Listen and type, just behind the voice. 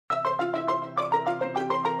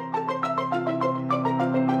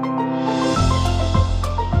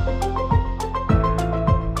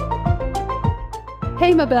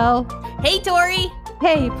Hey, Mabel. Hey, Tori.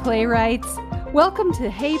 Hey, playwrights. Welcome to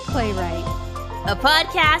Hey Playwright, a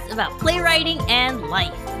podcast about playwriting and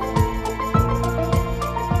life.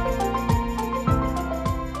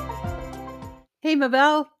 Hey,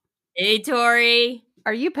 Mabel. Hey, Tori.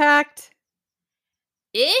 Are you packed?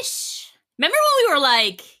 Ish. Remember when we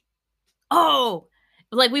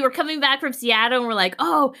were we were coming back from Seattle and we're like,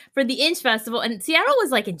 for the Inch Festival. And Seattle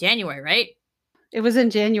was in January, right? It was in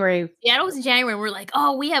January. Seattle was in January. And we're like,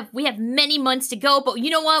 we have many months to go. But you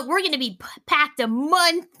know what? We're going to be packed a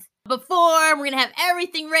month before. We're going to have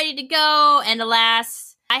everything ready to go. And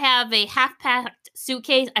alas, I have a half-packed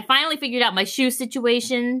suitcase. I finally figured out my shoe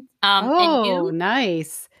situation. And you?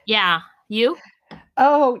 Nice. Yeah. You?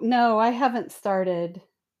 Oh, no, I haven't started.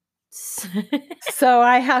 So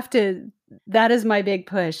I have to... That is my big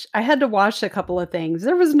push. I had to wash a couple of things.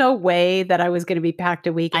 There was no way that I was going to be packed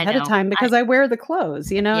a week ahead of time because I wear the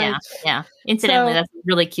clothes, you know? Yeah. Incidentally, that's a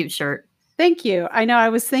really cute shirt. Thank you. I know. I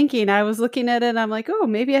was looking at it and I'm like, oh,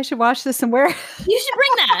 maybe I should wash this and wear it. You should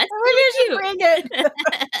bring that. Maybe I should bring it.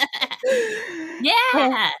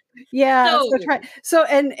 Yeah. Yeah. So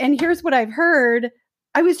and here's what I've heard.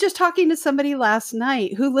 I was just talking to somebody last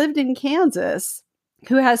night who lived in Kansas,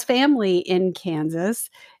 who has family in Kansas.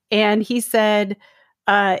 And he said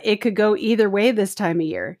it could go either way this time of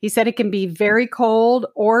year. He said it can be very cold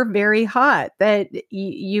or very hot, that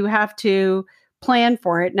you have to plan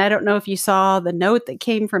for it. And I don't know if you saw the note that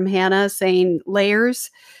came from Hannah saying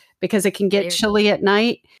layers, because it can get chilly at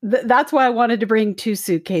night. That's why I wanted to bring two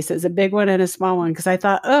suitcases, a big one and a small one, because I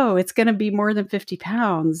thought, it's going to be more than 50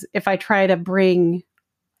 pounds if I try to bring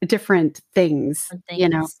different things. You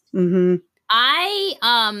know? Mm-hmm. I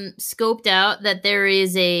scoped out that there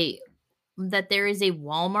is a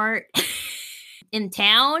Walmart in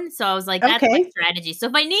town, so I was like, that's my strategy. So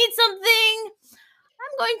if I need something,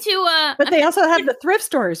 I'm going to. But they also have the thrift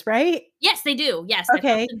stores, right? Yes, they do. Yes,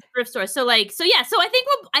 okay. Thrift stores. So I think we'll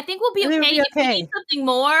be okay. If we need something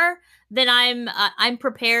more, then I'm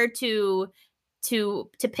prepared to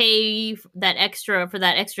pay that extra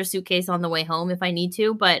suitcase on the way home if I need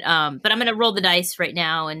to, but I'm gonna roll the dice right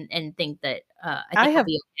now and think that I'll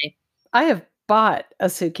be okay. I have bought a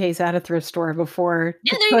suitcase at a thrift store before.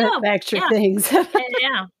 Yeah, there you go. The extra things.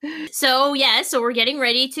 Yeah. So we're getting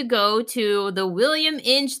ready to go to the William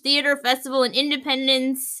Inch Theater Festival in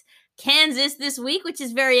Independence, Kansas this week, which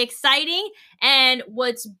is very exciting. And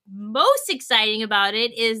what's most exciting about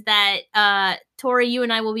it is that Tori, you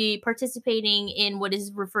and I will be participating in what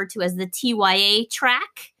is referred to as the TYA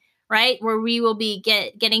track, right? Where we will be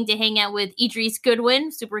getting to hang out with Idris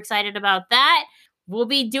Goodwin. Super excited about that. We'll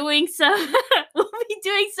be doing some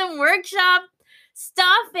workshop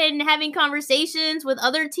stuff and having conversations with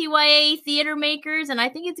other TYA theater makers, and I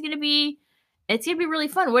think it's gonna be really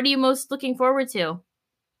fun. What are you most looking forward to?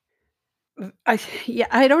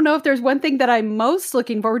 I don't know if there's one thing that I'm most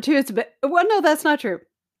looking forward to. No, that's not true.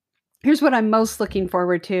 Here's what I'm most looking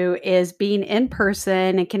forward to is being in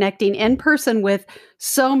person and connecting in person with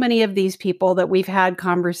so many of these people that we've had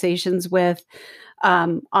conversations with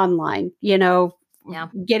online,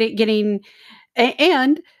 getting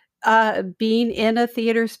and being in a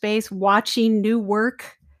theater space, watching new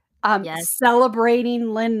work,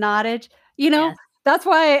 celebrating Lynn Nottage. That's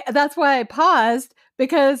why I paused,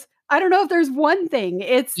 because I don't know if there's one thing.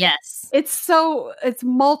 It's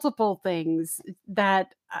multiple things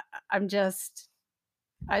that I'm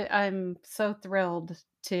so thrilled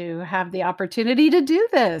to have the opportunity to do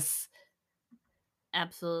this.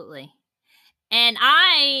 Absolutely. And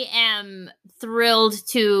I am thrilled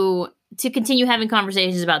to continue having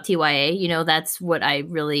conversations about TYA. That's what I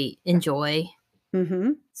really enjoy.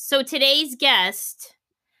 Mm-hmm. So today's guest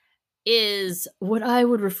is what I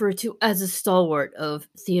would refer to as a stalwart of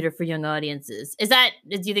theater for young audiences. Do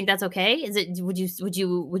you think that's okay? Is it, would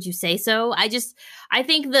you say so? I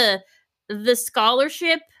think the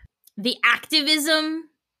scholarship, the activism,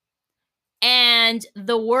 and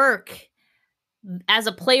the work as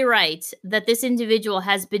a playwright that this individual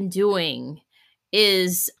has been doing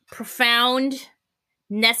is profound,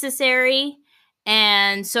 necessary,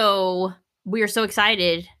 and so we are so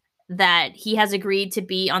excited that he has agreed to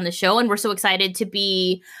be on the show, and we're so excited to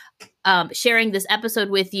be sharing this episode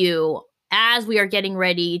with you as we are getting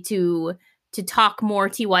ready to talk more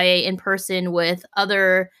TYA in person with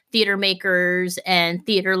other theater makers and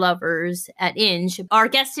theater lovers at Inch. Our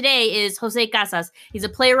guest today is Jose Casas. He's a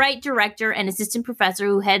playwright, director, and assistant professor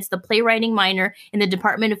who heads the playwriting minor in the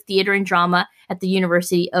Department of Theater and Drama at the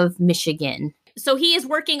University of Michigan. So he is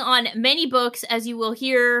working on many books, as you will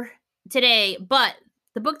hear today, but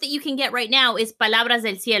The book that you can get right now is Palabras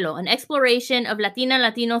del Cielo, an exploration of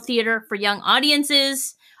Latino theater for young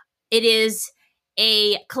audiences. It is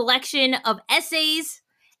a collection of essays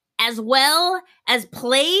as well as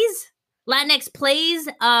plays, Latinx plays.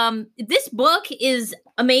 This book is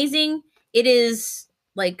amazing. It is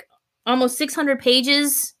like almost 600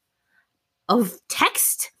 pages of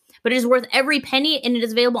text, but it is worth every penny, and it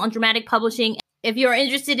is available on Dramatic Publishing. If you're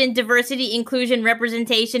interested in diversity, inclusion,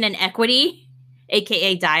 representation, and equity,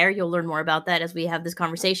 aka Dyer, you'll learn more about that as we have this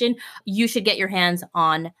conversation. You should get your hands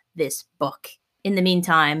on this book. In the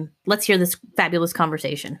meantime, let's hear this fabulous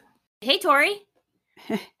conversation. Hey, Tori.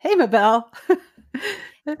 Hey, Mabel.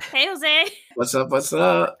 Hey, Jose. What's up? What's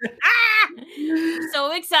up?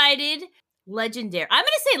 So excited. Legendary. I'm going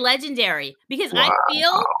to say legendary because I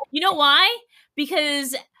feel, you know why?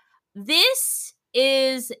 Because this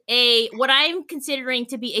is what I'm considering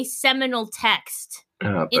to be a seminal text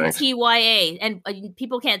in TYA. And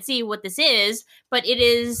people can't see what this is, but it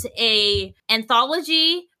is a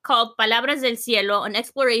anthology called Palabras del Cielo, an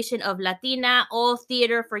exploration of Latina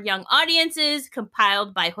theater for young audiences,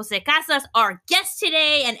 compiled by Jose Casas, our guest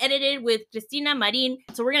today, and edited with Cristina Marin.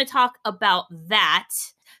 So we're going to talk about that.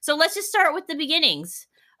 So let's just start with the beginnings.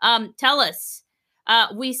 Tell us.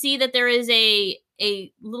 We see that there is a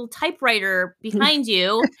little typewriter behind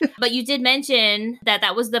you, but you did mention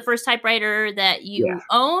that was the first typewriter that you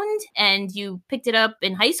owned, and you picked it up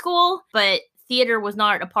in high school, but theater was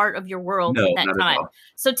not a part of your world at that time.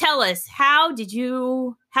 So tell us,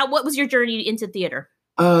 what was your journey into theater?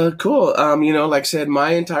 Cool. Like I said,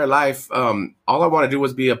 my entire life, all I wanted to do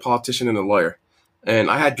was be a politician and a lawyer.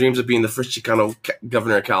 And I had dreams of being the first Chicano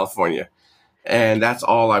governor of California. And that's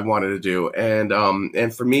all I wanted to do.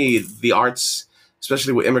 And for me, the arts,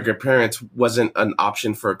 especially with immigrant parents, wasn't an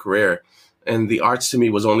option for a career. And the arts to me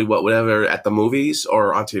was only whatever at the movies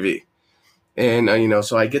or on TV. And,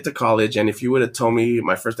 so I get to college, and if you would have told me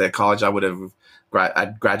my first day of college,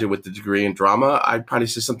 I'd graduate with the degree in drama, I'd probably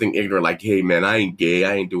say something ignorant like, hey, man, I ain't gay.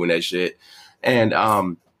 I ain't doing that shit. And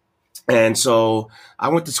so I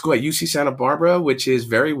went to school at UC Santa Barbara, which is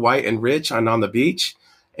very white and rich and on the beach.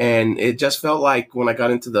 And it just felt like when I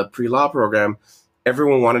got into the pre-law program,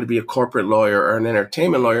 everyone wanted to be a corporate lawyer or an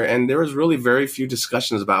entertainment lawyer. And there was really very few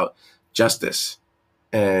discussions about justice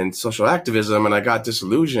and social activism. And I got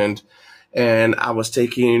disillusioned. And I was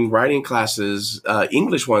taking writing classes,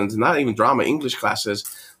 English ones, not even drama, English classes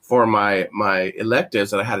for my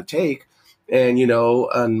electives that I had to take. And,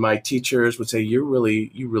 and my teachers would say, you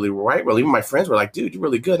really write well. Even my friends were like, dude, you're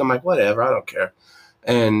really good. I'm like, whatever, I don't care.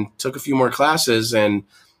 And took a few more classes, and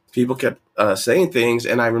people kept saying things.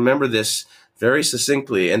 And I remember this very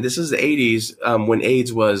succinctly. And this is the 80s when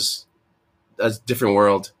AIDS was a different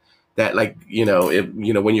world. That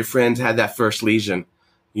when your friends had that first lesion,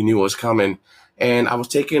 you knew what was coming. And I was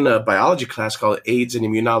taking a biology class called AIDS and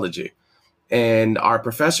Immunology. And our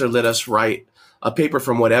professor let us write a paper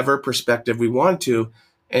from whatever perspective we wanted to.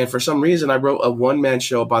 And for some reason, I wrote a one-man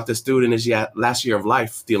show about this dude in his last year of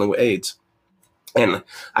life dealing with AIDS. And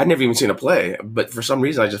I'd never even seen a play, but for some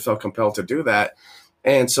reason, I just felt compelled to do that.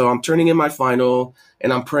 And so I'm turning in my final,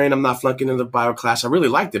 and I'm praying I'm not flunking in the bio class. I really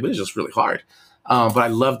liked it, but it was just really hard. But I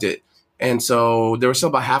loved it. And so there was still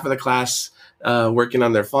about half of the class working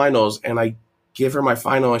on their finals, and I give her my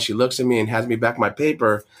final, and she looks at me and hands me back my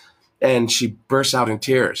paper, and she bursts out in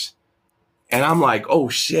tears. And I'm like, oh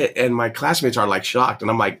shit. And my classmates are like shocked.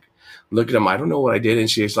 And I'm like, look at them. I don't know what I did.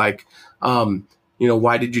 And she's like,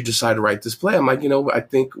 why did you decide to write this play? I'm like, I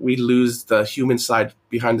think we lose the human side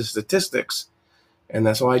behind the statistics. And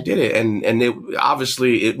that's why I did it. And it,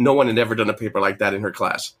 obviously no one had ever done a paper like that in her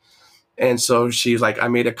class. And so she's like, I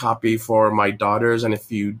made a copy for my daughters. And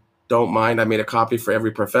if you don't mind, I made a copy for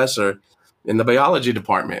every professor in the biology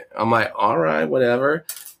department. I'm like, all right, whatever.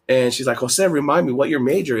 And she's like, Jose, remind me what your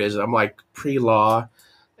major is. I'm like, pre-law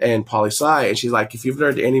and poli-sci. And she's like, if you've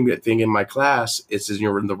learned anything in my class, it says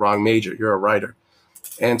you're in the wrong major. You're a writer.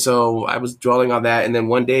 And so I was dwelling on that. And then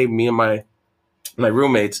one day, me and my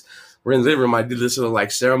roommates were in the living room. I did this little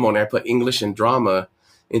ceremony. I put English and drama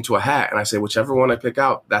into a hat. And I said, whichever one I pick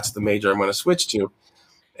out, that's the major I'm going to switch to.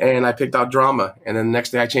 And I picked out drama. And then the next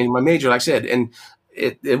day I changed my major, like I said. And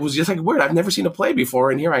it was just like weird. I've never seen a play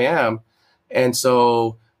before. And here I am. And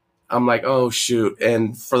so I'm like, oh, shoot.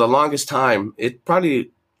 And for the longest time, it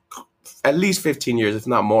probably at least 15 years, if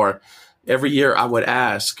not more, every year I would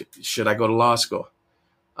ask, should I go to law school?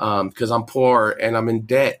 Because I'm poor and I'm in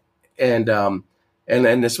debt. And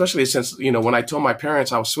especially since, when I told my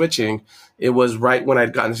parents I was switching, it was right when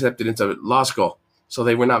I'd gotten accepted into law school. So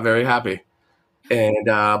they were not very happy. And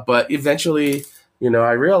but eventually,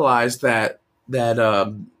 I realized that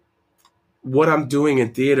what I'm doing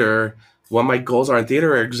in theater, what my goals are in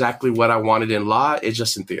theater are exactly what I wanted in law. It's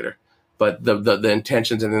just in theater. But the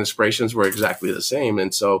intentions and inspirations were exactly the same.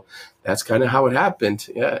 And so that's kind of how it happened.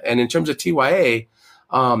 Yeah. And in terms of TYA,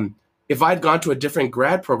 if I'd gone to a different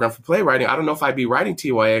grad program for playwriting, I don't know if I'd be writing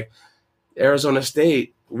TYA. Arizona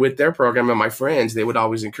State, with their program and my friends, they would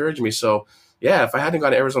always encourage me. So yeah, if I hadn't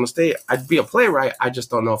gone to Arizona State, I'd be a playwright. I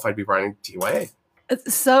just don't know if I'd be writing TYA.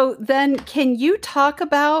 So then can you talk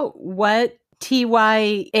about what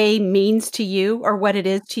TYA means to you or what it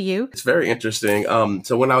is to you? It's very interesting.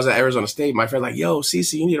 So when I was at Arizona State, my friend like, yo,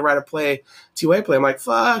 Cece, you need to write a play, TYA play. I'm like,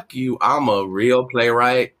 fuck you. I'm a real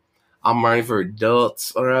playwright. I'm writing for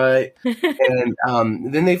adults. All right.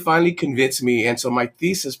 And then they finally convinced me. And so my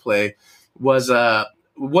thesis play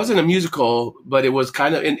wasn't a musical, but it was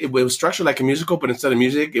kind of, it was structured like a musical, but instead of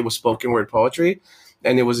music, it was spoken word poetry.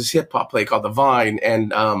 And it was this hip hop play called The Vine.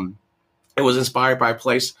 And it was inspired by a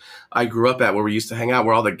place I grew up at where we used to hang out,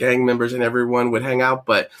 where all the gang members and everyone would hang out.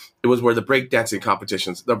 But it was where the breakdancing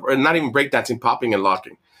competitions, not even breakdancing, popping and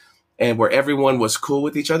locking, and where everyone was cool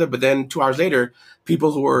with each other. But then 2 hours later,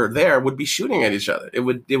 people who were there would be shooting at each other.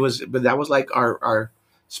 But that was like our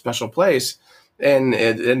special place. And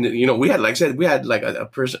you know, we had, like I said, we had like a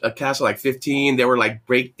cast of like 15. There were like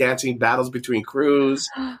break dancing battles between crews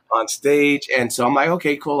on stage. And so I'm like,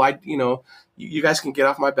 okay, cool. You guys can get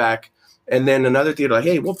off my back. And then another theater like,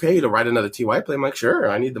 hey, we'll pay you to write another TY play. I'm like, sure,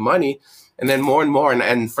 I need the money. And then more and more.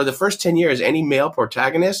 And for the first 10 years, any male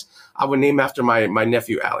protagonist, I would name after my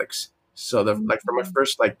nephew, Alex. So for my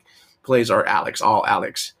first like plays are Alex, all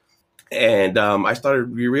Alex. And I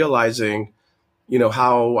started realizing, you know,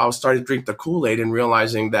 how I was starting to drink the Kool-Aid and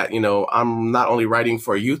realizing that, you know, I'm not only writing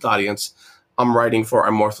for a youth audience, I'm writing for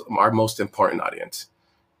our most important audience.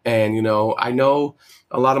 And, you know, I know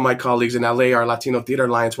a lot of my colleagues in LA, our Latino Theater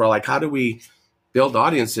Alliance, were like, how do we build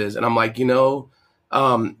audiences? And I'm like,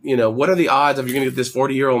 what are the odds of you're going to get this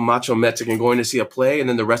 40-year-old macho Mexican going to see a play and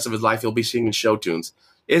then the rest of his life he'll be singing show tunes?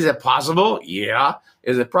 Is it possible? Yeah.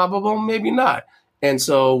 Is it probable? Maybe not. And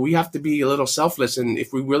so we have to be a little selfless. And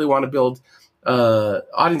if we really want to build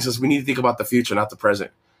audiences, we need to think about the future, not the present.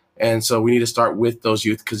 And so we need to start with those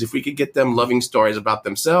youth, because if we could get them loving stories about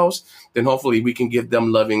themselves, then hopefully we can give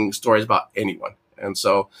them loving stories about anyone. And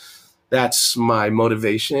so that's my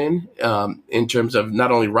motivation in terms of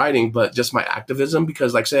not only writing, but just my activism,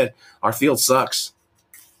 because like I said, our field sucks.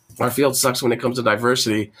 Our field sucks when it comes to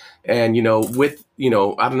diversity. And, I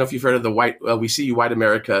don't know if you've heard of the We See You White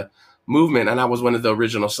America movement, and I was one of the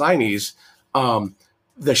original signees.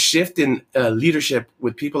 The shift in leadership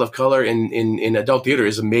with people of color in adult theater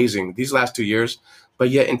is amazing these last 2 years.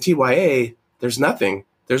 But yet in TYA, there's nothing.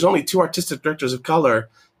 There's only 2 artistic directors of color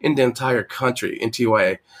in the entire country in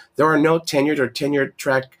TYA. There are no tenured or tenure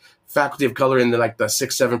track faculty of color in the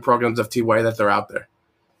 6-7 programs of TYA that they're out there.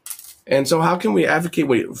 And so how can we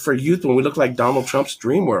advocate for youth when we look like Donald Trump's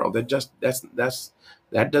dream world? That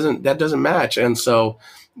doesn't match. And so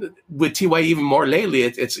with TYA even more lately,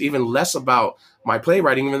 it's even less about my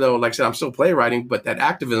playwriting, even though, like I said, I'm still playwriting, but that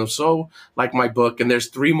activism, so like my book, and there's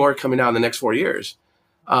 3 more coming out in the next 4 years.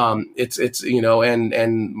 And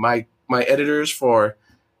my editors for,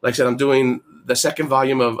 like I said, I'm doing the 2nd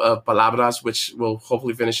volume of Palabras, which will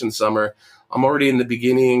hopefully finish in summer. I'm already in the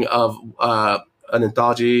beginning of an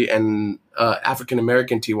anthology and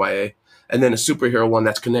African-American TYA, and then a superhero one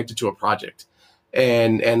that's connected to a project.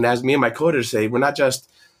 And as me and my co-editors say, we're not just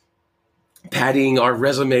padding our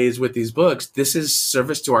resumes with these books. This is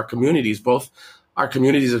service to our communities, both our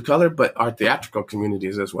communities of color, but our theatrical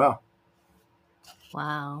communities as well.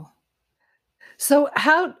 Wow. So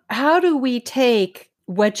how do we take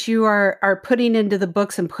what you are putting into the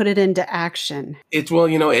books and put it into action?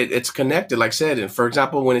 It's connected, like I said. And for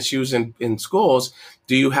example, when it's used in schools,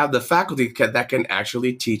 do you have the faculty that can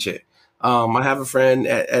actually teach it? I have a friend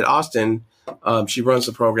at Austin. She runs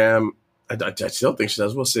the program. I still think she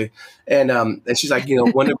does. We'll see. And she's like,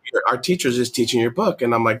 one of our teachers is teaching your book.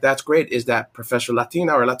 And I'm like, that's great. Is that Professor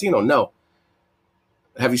Latina or Latino? No.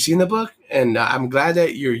 Have you seen the book? And I'm glad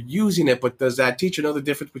that you're using it, but does that teacher know the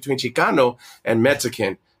difference between Chicano and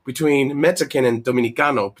Mexican, between Mexican and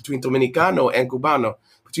Dominicano, between Dominicano and Cubano,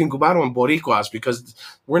 between Cubano and Boricuas? Because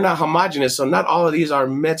we're not homogenous, so not all of these are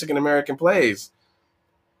Mexican-American plays.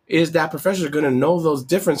 Is that professor going to know those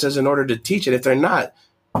differences in order to teach it? If they're not,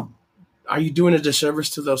 are you doing a disservice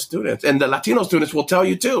to those students? And the Latino students will tell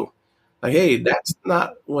you too, like, hey, that's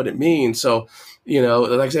not what it means. So,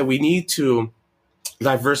 like I said, we need to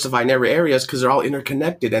diversify in every areas because they're all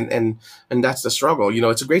interconnected, and that's the struggle.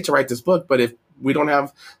 It's great to write this book, but if we don't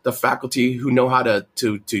have the faculty who know how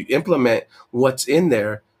to implement what's in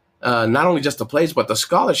there, not only just the plays but the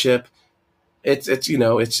scholarship, it's you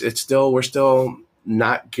know it's still we're still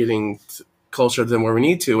not getting closer than where we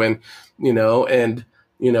need to, and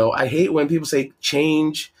I hate when people say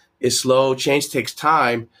change is slow, change takes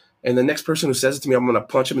time, and the next person who says it to me, I'm gonna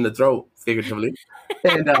punch him in the throat, figuratively.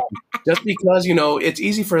 And just because it's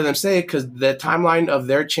easy for them to say it because the timeline of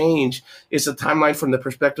their change is a timeline from the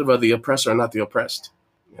perspective of the oppressor, not the oppressed.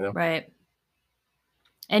 Right.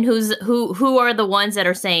 And who are the ones that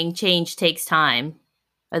are saying change takes time?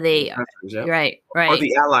 Are they right? Or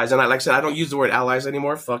the allies? And like I said, I don't use the word allies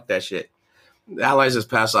anymore. Fuck that shit. Allies is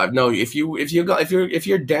past life. No, if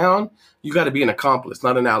you're down, you got to be an accomplice,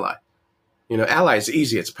 not an ally. Ally is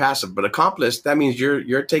easy; it's passive. But accomplice, that means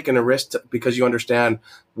you're taking a risk because you understand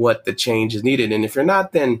what the change is needed. And if you're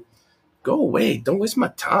not, then go away. Don't waste my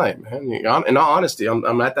time, man. In all honesty,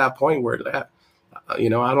 I'm at that point where I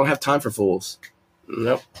don't have time for fools.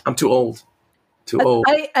 Nope, I'm too old. Too old.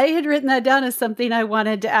 I had written that down as something I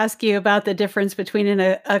wanted to ask you about, the difference between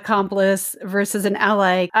an accomplice versus an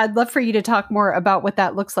ally. I'd love for you to talk more about what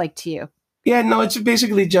that looks like to you. Yeah, no, it's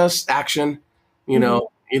basically just action.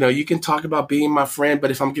 You can talk about being my friend, but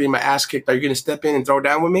if I'm getting my ass kicked, are you going to step in and throw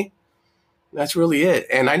down with me? That's really it.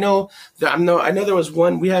 And I know there was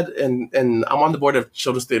one we had, and I'm on the board of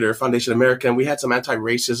Children's Theater Foundation America, and we had some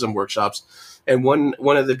anti-racism workshops. And one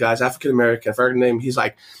of the guys, African American, I forgot his name, he's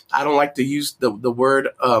like, I don't like to use the word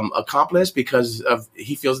accomplice because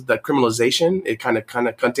he feels that criminalization, it kind of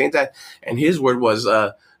contains that. And his word was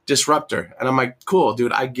disruptor. And I'm like, cool,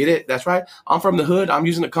 dude, I get it. That's right. I'm from the hood. I'm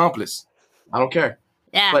using accomplice. I don't care.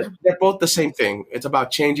 Yeah. But they're both the same thing. It's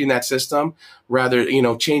about changing that system,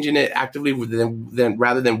 changing it actively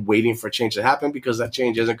rather than waiting for change to happen, because that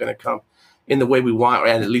change isn't going to come in the way we want,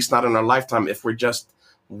 and at least not in our lifetime if we're just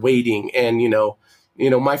waiting. And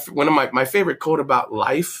one of my favorite quote about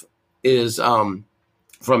life is from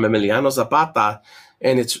Emiliano Zapata,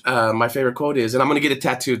 and it's my favorite quote is, and I'm going to get it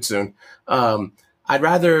tattooed soon. I'd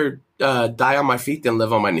rather die on my feet than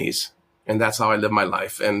live on my knees, and that's how I live my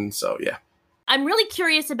life. And so, yeah. I'm really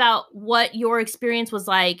curious about what your experience was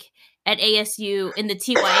like at ASU in the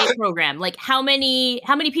TYA program. Like how many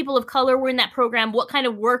people of color were in that program? What kind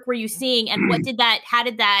of work were you seeing? And how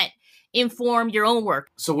did that inform your own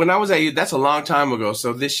work? So when I was at ASU, that's a long time ago.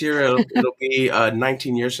 So this year it'll be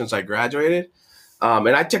 19 years since I graduated. And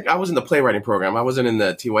I was in the playwriting program. I wasn't in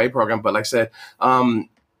the TYA program, but like I said,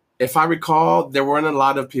 if I recall, there weren't a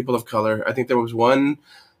lot of people of color. I think there was one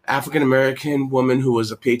African-American woman who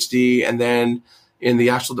was a PhD, and then in the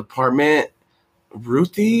actual department,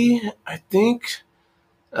 Ruthie, I think,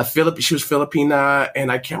 she was Filipina,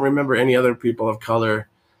 and I can't remember any other people of color.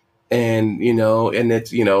 And, and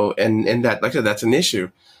it's, and that, like I said, that's an issue.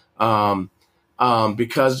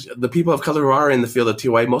 Because the people of color who are in the field of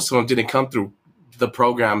TYA, most of them didn't come through the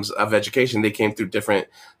programs of education. They came through different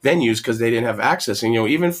venues because they didn't have access. And,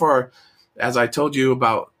 even for, as I told you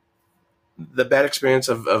about, the bad experience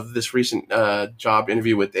of this recent job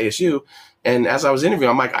interview with ASU. And as I was interviewing,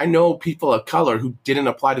 I'm like, I know people of color who didn't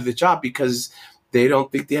apply to the job because they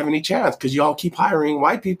don't think they have any chance, because y'all keep hiring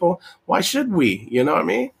white people. Why should we? You know what I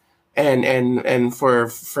mean? And for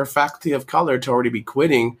faculty of color to already be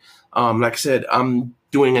quitting, like I said, I'm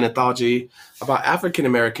doing an anthology about African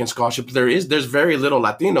American scholarship. There's very little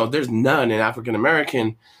Latino. There's none in African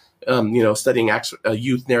American, studying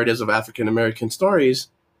youth narratives of African American stories.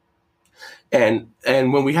 And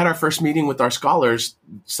when we had our first meeting with our scholars,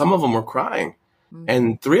 some of them were crying. Mm-hmm.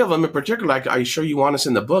 And 3 of them in particular, like, are you sure you want us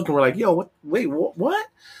in the book? And we're like, yo, what?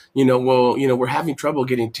 We're having trouble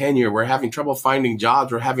getting tenure. We're having trouble finding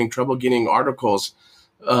jobs. We're having trouble getting articles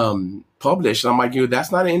published. And I'm like,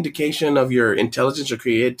 that's not an indication of your intelligence or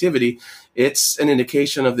creativity. It's an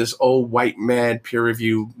indication of this old white man peer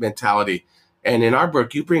review mentality. And in our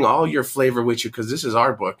book, you bring all your flavor with you, because this is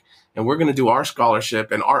our book. And we're going to do our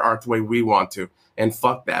scholarship and our art the way we want to, and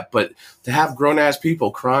fuck that. But to have grown ass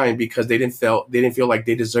people crying because they didn't feel like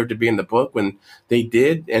they deserved to be in the book when they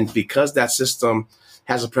did, and because that system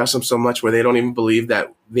has oppressed them so much where they don't even believe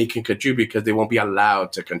that they can contribute because they won't be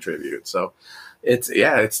allowed to contribute. So it's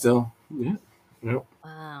still.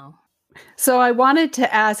 Wow. So I wanted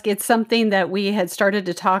to ask. It's something that we had started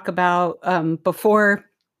to talk about before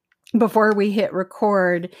we hit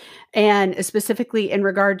record, and specifically in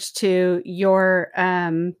regards to your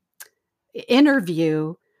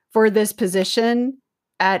interview for this position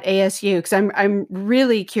at ASU, because I'm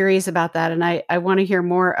really curious about that, and I want to hear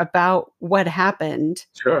more about what happened.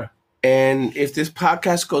 Sure. And if this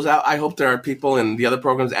podcast goes out, I hope there are people in the other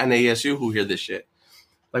programs and ASU who hear this shit.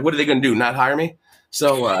 Like, what are they going to do? Not hire me?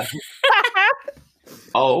 So,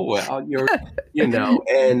 Oh well, and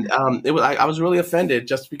it was I was really offended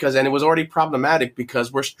just because, and it was already problematic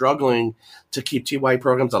because we're struggling to keep TYA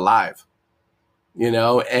programs alive.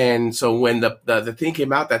 And so when the thing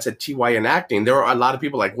came out that said TYA in acting, there were a lot of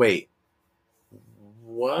people like, wait,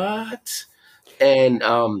 what? And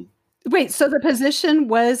wait, so the position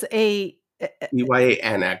was a TYA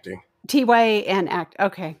and acting. TYA and act.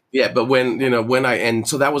 Okay. Yeah, but and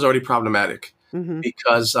so that was already problematic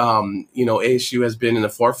because ASU has been in the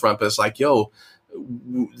forefront, but it's like,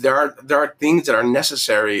 there are things that are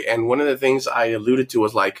necessary, and one of the things I alluded to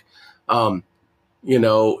was like, that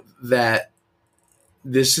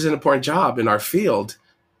this is an important job in our field,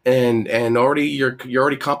 and already you're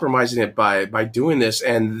already compromising it by doing this.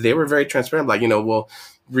 And they were very transparent, like,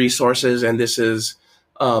 resources, and this is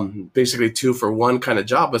basically 2-for-1 kind of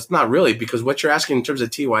job, but it's not really, because what you're asking in terms of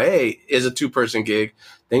TYA is a 2-person gig.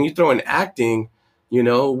 Then you throw in acting,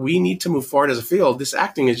 we need to move forward as a field. This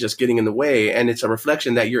acting is just getting in the way, and it's a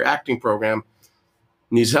reflection that your acting program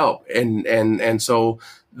needs help. And so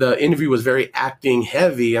the interview was very acting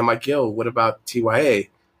heavy. I'm like, what about TYA?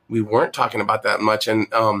 We weren't talking about that much. And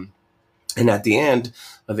at the end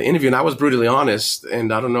of the interview, and I was brutally honest,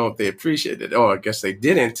 and I don't know if they appreciated it, or I guess they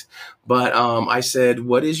didn't, but I said,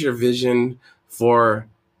 what is your vision for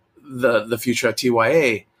the future at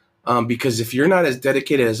TYA? Because if you're not as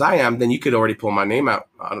dedicated as I am, then you could already pull my name out.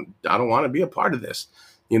 I don't want to be a part of this,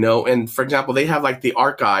 And for example, they have like the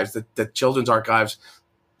archives, the children's archives.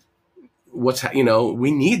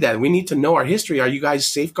 We need that. We need to know our history. Are you guys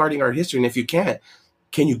safeguarding our history? And if you can't,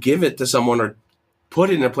 can you give it to someone or put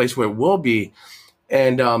it in a place where it will be?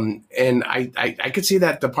 And I could see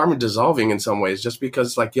that department dissolving in some ways, just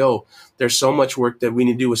because there's so much work that we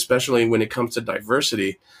need to do, especially when it comes to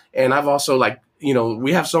diversity. And I've also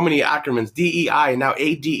we have so many acronyms, DEI, now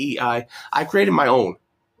ADEI. I created my own.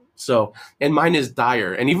 So, and mine is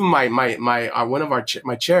dire. And even my one of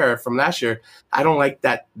my chair from last year, I don't like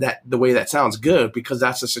that the way that sounds good, because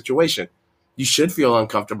that's the situation. You should feel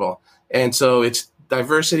uncomfortable. And so it's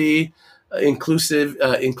diversity,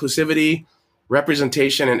 inclusivity,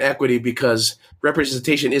 representation, and equity, because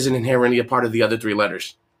representation isn't inherently a part of the other 3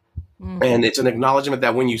 letters. And it's an acknowledgement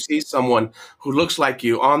that when you see someone who looks like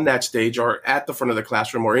you on that stage or at the front of the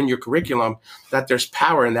classroom or in your curriculum, that there's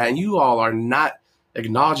power in that, and you all are not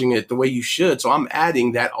acknowledging it the way you should. So I'm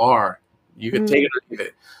adding that R. You could take it or leave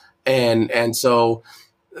it. And so,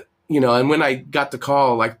 and when I got the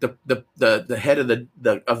call, like the head of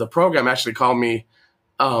the program actually called me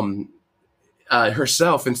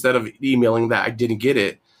herself instead of emailing that I didn't get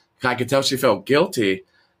it. I could tell she felt guilty.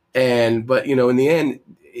 But in the end,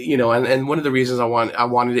 and one of the reasons I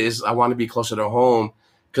wanted it is I want to be closer to home,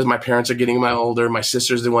 because my parents are getting older. My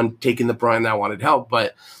sister's the one taking the brunt, and I wanted help.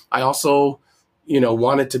 But I also,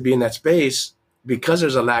 wanted to be in that space because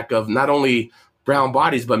there's a lack of not only brown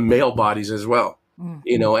bodies, but male bodies as well.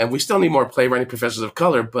 And we still need more playwriting professors of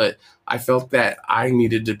color, but I felt that I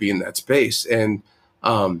needed to be in that space and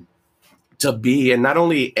to be, and not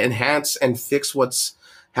only enhance and fix what's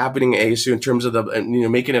happening at ASU in terms of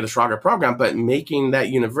making it a stronger program, but making that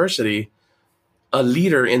university a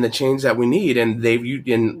leader in the change that we need. And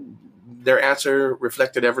their answer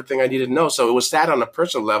reflected everything I needed to know. So it was sad on a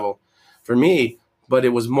personal level for me, but it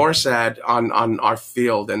was more sad on our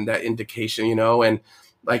field and that indication, and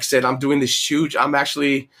like I said, I'm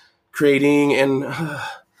actually creating and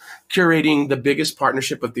curating the biggest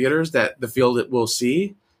partnership of theaters that the field will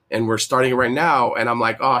see. And we're starting right now. And I'm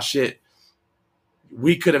like, oh shit,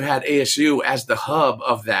 we could have had ASU as the hub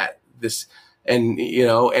of and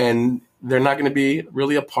they're not going to be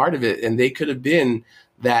really a part of it. And they could have been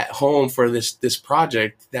that home for this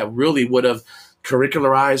project that really would have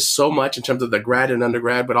curricularized so much in terms of the grad and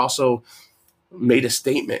undergrad, but also made a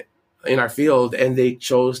statement in our field. And they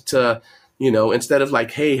chose to, instead of like,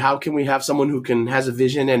 hey, how can we have someone who has a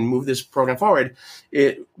vision and move this program forward?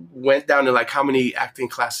 It went down to like, how many acting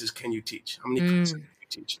classes can you teach? How many classes can you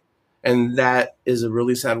teach? And that is a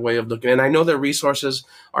really sad way of looking. And I know their resources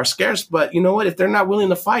are scarce, but you know what? If they're not willing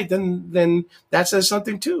to fight, then that says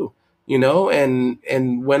something too.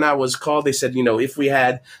 And when I was called, they said, if we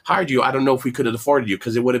had hired you, I don't know if we could have afforded you,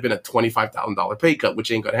 because it would have been a $25,000 pay cut, which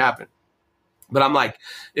ain't going to happen. But I'm like,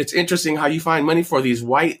 it's interesting how you find money for these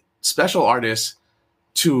white special artists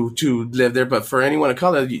to live there. But for anyone of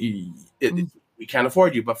color, we can't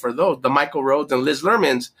afford you. But for the Michael Rhodes and Liz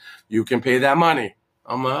Lermans, you can pay that money.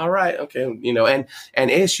 I'm all right. Okay. And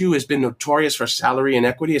ASU has been notorious for salary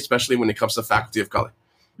inequity, especially when it comes to faculty of color.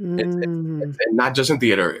 And not just in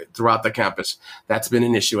theater, throughout the campus. That's been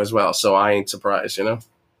an issue as well. So I ain't surprised, Do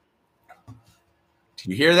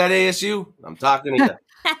you hear that, ASU? I'm talking to you.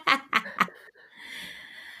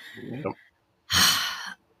 Yep.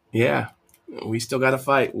 Yeah, we still got to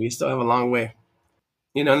fight. We still have a long way.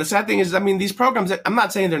 You know, and the sad thing is, I mean, these programs, I'm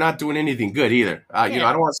not saying they're not doing anything good either. You know,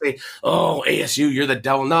 I don't want to say, oh, ASU, you're the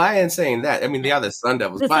devil. No, I ain't saying that. I mean, they are the Sun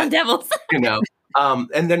Devils. The Sun Devils. You know,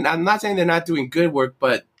 and then I'm not saying they're not doing good work,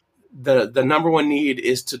 but the number one need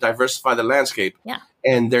is to diversify the landscape. Yeah.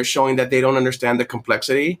 And they're showing that they don't understand the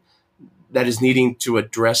complexity that is needing to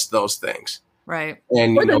address those things. Right.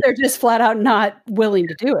 And, or that they're just flat out not willing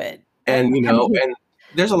to do it. And, you know, and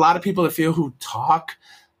there's a lot of people that feel who talk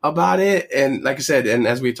about it. And like I said, and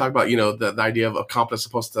as we talk about, you know, the idea of accomplice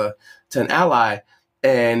opposed to an ally.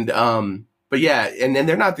 And, but yeah, and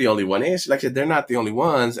they're not the only one. Like I said, they're not the only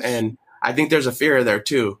ones. And I think there's a fear there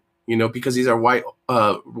too, you know, because these are white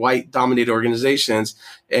dominated organizations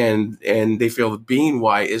and they feel that being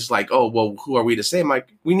white is like, oh, well, who are we to say? I'm like,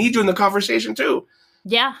 we need you in the conversation too.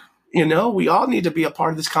 Yeah. You know, we all need to be a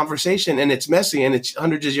part of this conversation, and it's messy and it's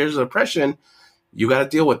hundreds of years of oppression. You got to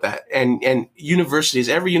deal with that. And universities,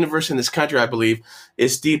 every university in this country, I believe,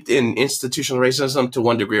 is steeped in institutional racism to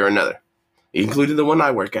one degree or another, including the one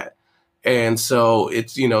I work at. And so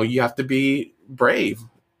it's, you know, you have to be brave.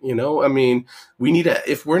 You know, I mean, we need to,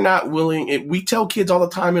 if we're not willing, we tell kids all the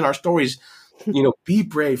time in our stories, you know, be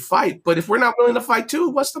brave, fight. But if we're not willing to fight too,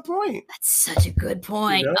 what's the point? That's such a good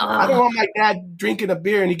point. You know? I don't want my dad drinking a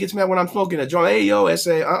beer and he gets mad when I'm smoking a joint. Hey, yo, I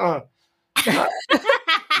say,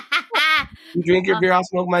 you drink your beer, I'll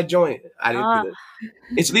smoke my joint. I didn't do it.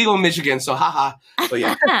 It's legal in Michigan, so haha. But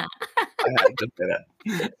yeah, I had to say that.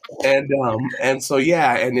 And so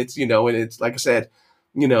yeah, and it's, you know, and it's like I said,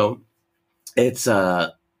 you know, it's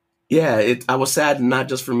I was sad not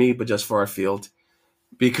just for me, but just for our field,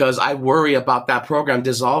 because I worry about that program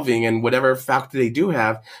dissolving and whatever faculty they do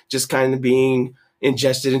have just kind of being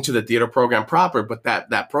ingested into the theater program proper. But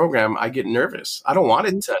that program, I get nervous. I don't want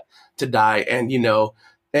it to die. And, you know,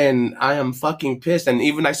 and I am fucking pissed. And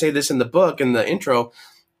even I say this in the book, in the intro,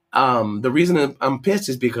 the reason I'm pissed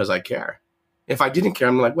is because I care. If I didn't care,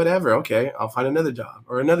 I'm like, whatever, okay, I'll find another job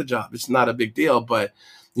or another job. It's not a big deal. But,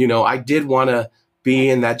 you know, I did want to be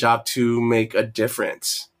in that job to make a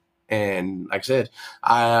difference. And like I said,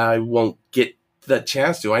 I won't get the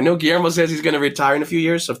chance to. I know Guillermo says he's going to retire in a few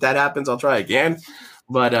years. So if that happens, I'll try again.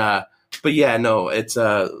 But yeah, no, it's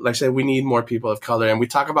like I said, we need more people of color. And we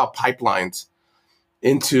talk about pipelines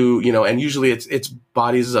into, you know, and usually it's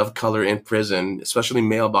bodies of color in prison, especially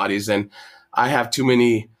male bodies. And I have too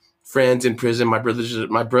many friends in prison. My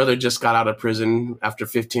brother just got out of prison after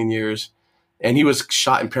 15 years, and he was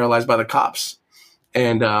shot and paralyzed by the cops.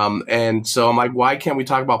 And so I'm like, why can't we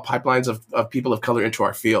talk about pipelines of people of color into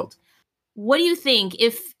our field? What do you think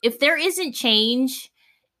if there isn't change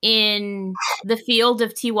in the field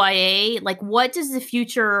of TYA, like what does the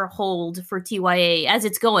future hold for TYA as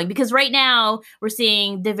it's going? Because right now we're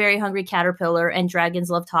seeing The Very Hungry Caterpillar and Dragons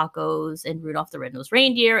Love Tacos and Rudolph the Red-Nosed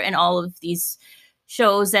Reindeer and all of these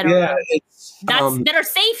shows that are that are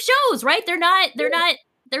safe shows, right? They're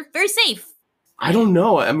very safe. I don't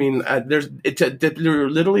know. I mean,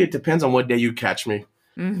 literally it depends on what day you catch me.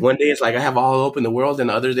 Mm-hmm. One day it's like I have all hope in the world, and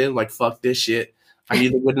the other day I'm like, fuck this shit. I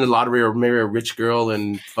either win the lottery or marry a rich girl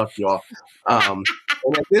and fuck y'all. And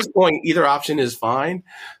at this point, either option is fine.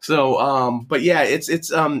 So, but yeah, it's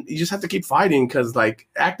you just have to keep fighting, because like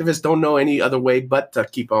activists don't know any other way but to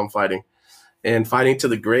keep on fighting and fighting to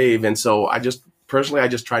the grave. And so I just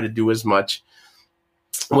try to do as much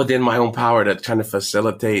within my own power to kind of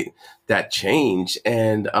facilitate that change.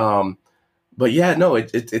 And, but yeah, no,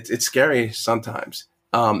 it's scary sometimes.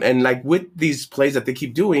 And like with these plays that they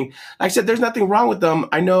keep doing, like I said, there's nothing wrong with them.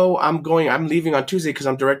 I know I'm leaving on Tuesday because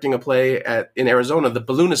I'm directing a play in Arizona, The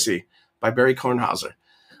Balloonacy by Barry Kornhauser.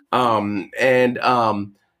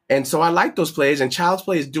 And so I like those plays, and Child's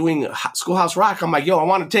Play is doing Schoolhouse Rock. I'm like, yo, I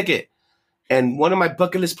want a ticket. And one of my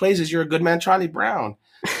bucket list plays is You're a Good Man, Charlie Brown.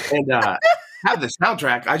 And, have the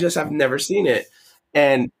soundtrack. I just have never seen it.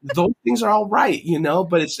 And those things are all right, you know,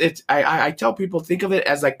 but I tell people, think of it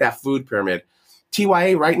as like that food pyramid.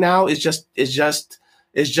 TYA right now is just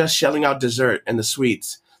shelling out dessert and the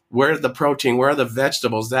sweets. Where's the protein? Where are the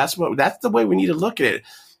vegetables? That's the way we need to look at it.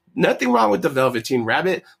 Nothing wrong with the Velveteen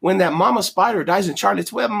Rabbit. When that mama spider dies in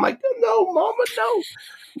Charlotte's Web, I'm like, no, mama, no.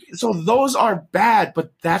 So those aren't bad,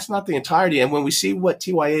 but that's not the entirety. And when we see what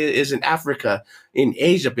TYA is in Africa, in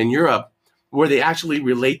Asia, in Europe, where they actually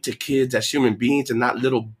relate to kids as human beings and not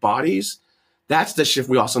little bodies, that's the shift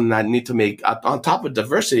we also need to make on top of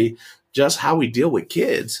diversity, just how we deal with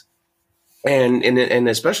kids. And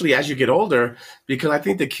especially as you get older, because I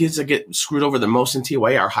think the kids that get screwed over the most in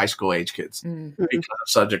TYA are high school age kids because of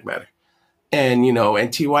subject matter. And, you know,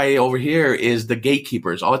 and TYA over here is the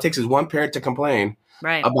gatekeepers. All it takes is one parent to complain,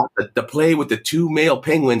 Right. about the play with the two male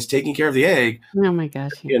penguins taking care of the egg, Oh my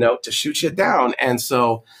gosh. to shoot shit down. And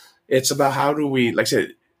so it's about how do we, like I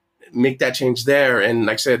said, make that change there. And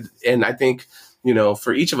like I said, and I think,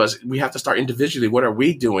 for each of us, we have to start individually. What are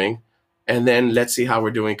we doing? And then let's see how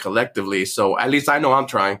we're doing collectively. So at least I know I'm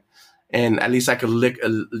trying. And at least I could look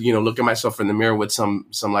at myself in the mirror with some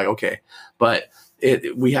like, okay, but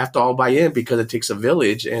we have to all buy in because it takes a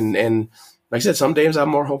village. And like I said, some days I'm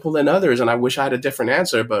more hopeful than others, and I wish I had a different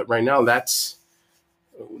answer. But right now, that's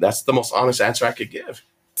the most honest answer I could give.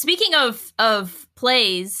 Speaking of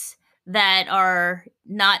plays that are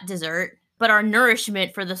not dessert but are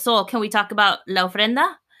nourishment for the soul, can we talk about La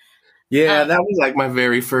Ofrenda? Yeah, that was like my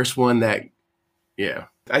very first one. I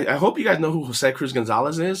hope you guys know who Jose Cruz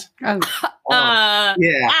Gonzalez is. Oh.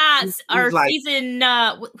 Our season.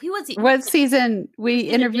 Who was he? What season? We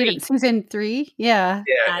interviewed him. Season 3. Yeah.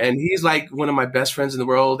 Yeah, and he's like one of my best friends in the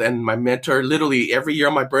world and my mentor. Literally every year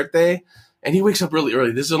on my birthday, and he wakes up really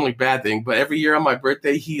early. This is the only bad thing, but every year on my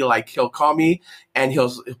birthday, he'll call me and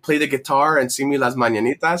he'll play the guitar and sing me Las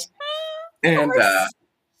Mañanitas,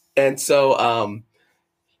 and so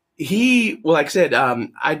like I said,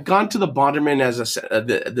 I'd gone to the Bonderman as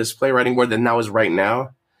this playwriting word that now is Right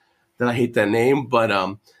Now. That I hate that name, but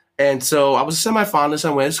and so I was a semifinalist. I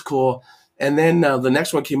went, it's cool, and then the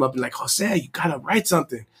next one came up and like, Jose, you gotta write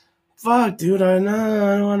something. Fuck, dude, I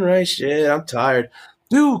don't want to write shit. I'm tired,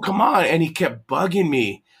 dude. Come on, and he kept bugging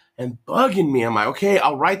me. I'm like, okay,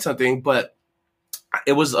 I'll write something, but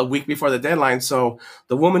it was a week before the deadline. So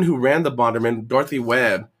the woman who ran the Bonderman, Dorothy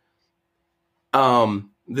Webb,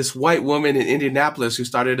 this white woman in Indianapolis who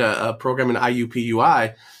started a program in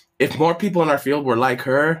IUPUI. If more people in our field were like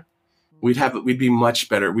her, we'd be much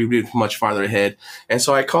better. We'd be much farther ahead. And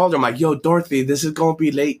so I called her. I'm like, yo, Dorothy, this is going to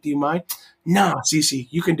be late. Do you mind? No, Cece,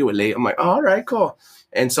 you can do it late. I'm like, oh, all right, cool.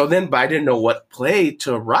 And so then, but I didn't know what play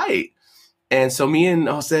to write. And so me and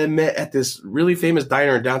Jose met at this really famous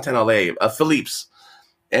diner in downtown LA, Philippe's.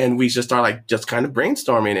 And we just started just kind of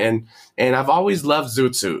brainstorming. And I've always loved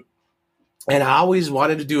Zoot Suit. And I always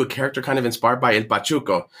wanted to do a character kind of inspired by El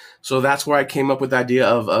Pachuco. So that's where I came up with the idea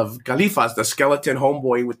of Califas, the skeleton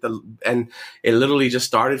homeboy and it literally just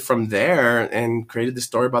started from there and created the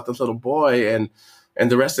story about this little boy and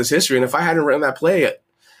the rest is history. And if I hadn't written that play,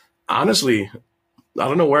 honestly, I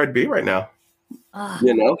don't know where I'd be right now.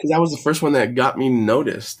 Because that was the first one that got me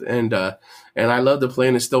noticed. And I love the play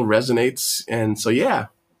and it still resonates. And so, yeah.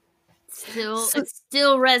 It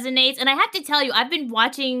still resonates. And I have to tell you, I've been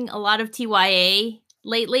watching a lot of TYA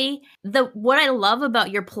lately. What I love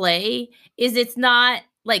about your play is it's not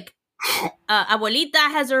like Abuelita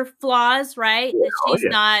has her flaws, right? She's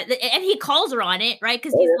not, and he calls her on it, right?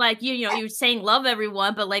 Because he's like, you're saying love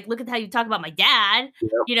everyone, but like, look at how you talk about my dad,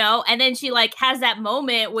 and then she like has that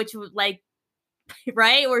moment, which like,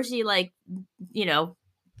 right? Where she like,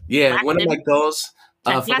 yeah, one of like those.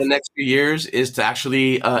 For the next few years is to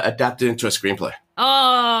actually adapt it into a screenplay.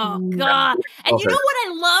 Oh God! And you know what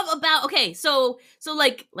I love about so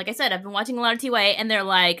like I said, I've been watching a lot of TYA, and they're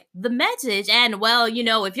like the message, and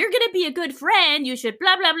if you're gonna be a good friend, you should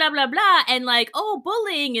blah blah blah blah blah, and like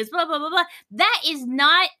bullying is blah blah blah blah. That is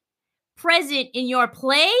not present in your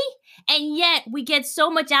play, and yet we get so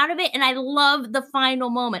much out of it, and I love the final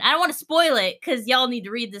moment. I don't want to spoil it because y'all need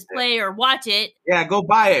to read this play or watch it. Yeah, go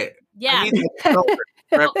buy it. Yeah.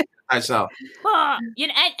 Myself.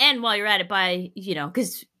 And while you're at it, buy,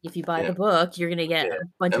 because if you buy the book, you're gonna get a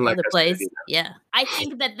bunch of other plays. Yeah, I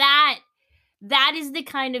think that is the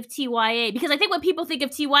kind of TYA, because I think when people think of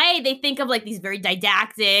TYA, they think of like these very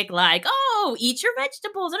didactic, like, oh, eat your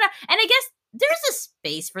vegetables, and I guess there's a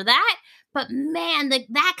space for that. But man,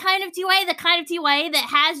 that kind of TYA, the kind of TYA that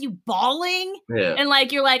has you bawling, and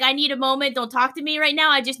like you're like, I need a moment. Don't talk to me right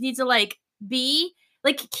now. I just need to like be.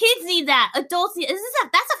 Like kids need that. Adults need.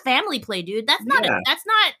 That's a family play, dude. That's not.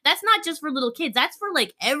 That's not just for little kids. That's for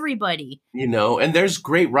like everybody. And there's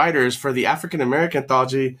great writers for the African American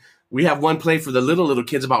anthology. We have one play for the little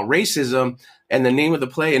kids about racism, and the name of the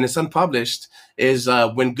play, and it's unpublished, is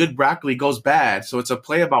When Good Broccoli Goes Bad. So it's a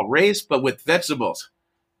play about race, but with vegetables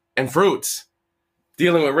and fruits,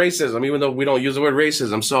 dealing with racism, even though we don't use the word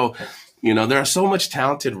racism. So, there are so much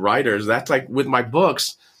talented writers. That's like with my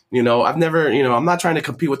books. I've never, I'm not trying to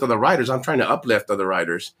compete with other writers. I'm trying to uplift other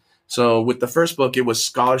writers. So with the first book, it was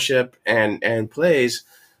scholarship and plays.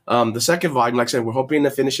 The second volume, like I said, we're hoping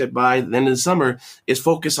to finish it by the end of the summer, is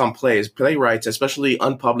focused on playwrights, especially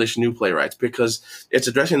unpublished new playwrights, because it's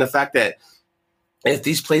addressing the fact that if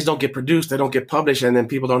these plays don't get produced, they don't get published, and then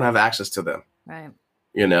people don't have access to them. Right.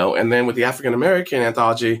 And then with the African American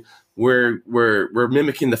anthology, we're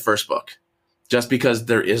mimicking the first book. just because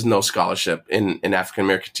there is no scholarship in African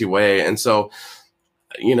American TYA. And so,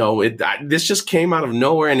 this just came out of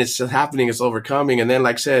nowhere, and it's just happening. It's overcoming. And then,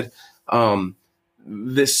 like I said,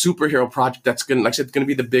 this superhero project that's going to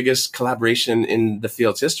be the biggest collaboration in the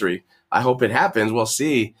field's history. I hope it happens. We'll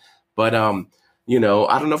see. But, I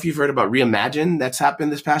don't know if you've heard about Reimagine that's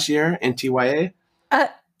happened this past year in TYA.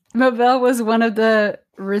 Mabel was one of the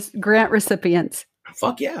grant recipients.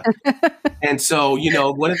 Fuck yeah. And so,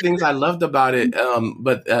 one of the things I loved about it,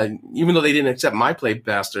 but even though they didn't accept my play,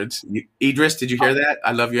 bastards, Idris, did you hear that?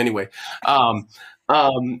 I love you anyway. Sorry.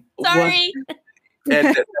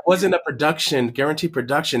 And it wasn't a guaranteed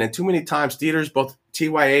production. And too many times theaters, both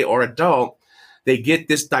TYA or adult, they get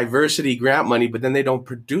this diversity grant money, but then they don't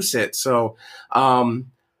produce it. So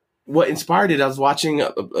what inspired it, I was watching,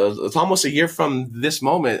 it's almost a year from this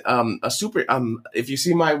moment, if you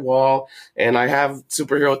see my wall, and I have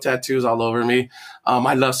superhero tattoos all over me,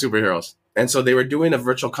 I love superheroes. And so they were doing a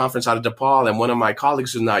virtual conference out of DePaul, and one of my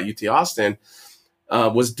colleagues who's not UT Austin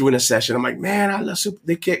was doing a session. I'm like, man, I love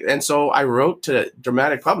and so I wrote to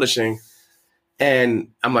Dramatic Publishing,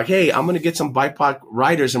 and I'm like, hey, I'm going to get some BIPOC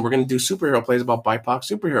writers, and we're going to do superhero plays about BIPOC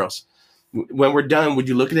superheroes. When we're done, would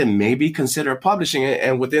you look at it, maybe consider publishing it?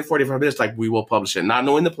 And within 45 minutes, we will publish it, not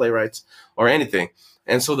knowing the playwrights or anything.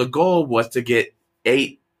 And so the goal was to get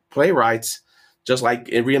 8 playwrights, just like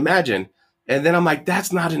in Reimagine. And then I'm like,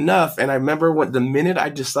 that's not enough. And I remember the minute I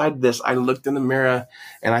decided this, I looked in the mirror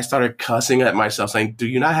and I started cussing at myself, saying, do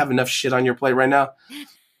you not have enough shit on your plate right now?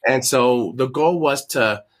 And so the goal was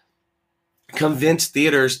to convince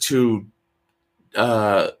theaters to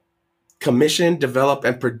commission, develop,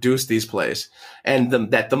 and produce these plays, and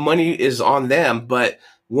that the money is on them. But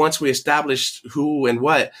once we establish who and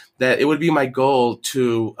what, that it would be my goal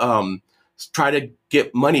to try to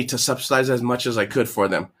get money to subsidize as much as I could for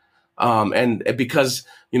them. And because,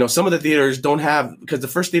 some of the theaters don't have, because the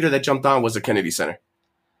first theater that jumped on was the Kennedy Center.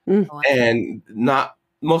 And not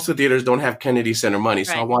most of the theaters don't have Kennedy Center money.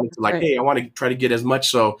 So I wanted to hey, I want to try to get as much.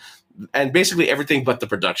 So, and basically everything but the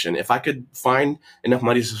production, if I could find enough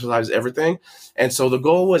money to subsidize everything. And so the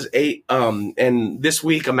goal was 8. And this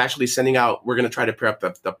week I'm actually sending out, we're going to try to pair up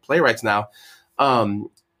the playwrights now.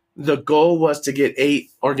 The goal was to get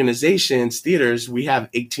 8 organizations, theaters. We have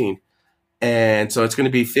 18. And so it's going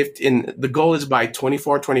to be 15. The goal is by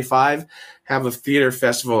 24, 25, have a theater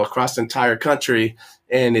festival across the entire country.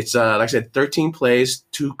 And it's, like I said, 13 plays,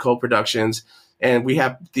 2 co-productions. And we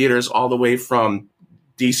have theaters all the way from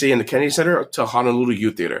DC and the Kennedy Center to Honolulu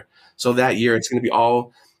Youth Theater. So that year it's going to be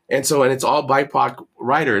all, and it's all BIPOC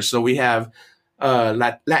writers. So we have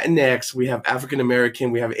Latinx, we have African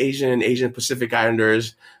American, we have Asian Pacific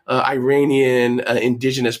Islanders, Iranian,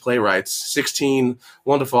 indigenous playwrights, 16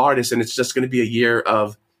 wonderful artists. And it's just going to be a year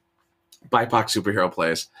of BIPOC superhero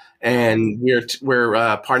plays. And we're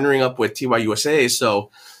partnering up with TYUSA.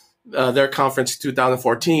 So their conference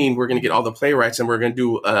 2014, we're going to get all the playwrights, and we're going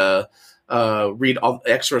to do read all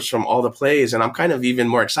extras from all the plays. And I'm kind of even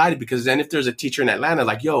more excited, because then if there's a teacher in Atlanta,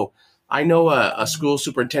 like, yo, I know a school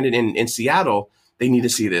superintendent in Seattle, they need to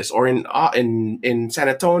see this, or in San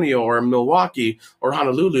Antonio or Milwaukee or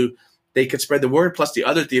Honolulu, they could spread the word. Plus the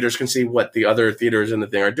other theaters can see what the other theaters in the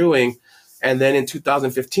thing are doing. And then in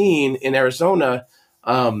 2015 in Arizona,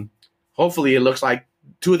 hopefully it looks like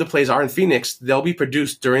 2 of the plays are in Phoenix. They'll be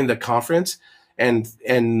produced during the conference. And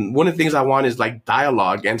one of the things I want is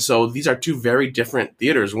dialogue. And so these are 2 very different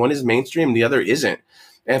theaters. One is mainstream, the other isn't.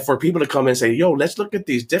 And for people to come and say, yo, let's look at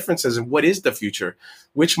these differences and what is the future?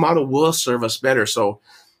 Which model will serve us better? So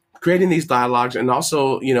creating these dialogues, and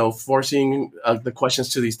also, forcing the questions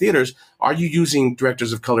to these theaters. Are you using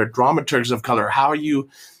directors of color, dramaturgs of color? How are you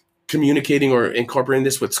communicating or incorporating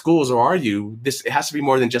this with schools? Or it has to be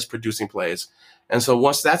more than just producing plays. And so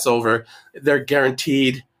once that's over, they're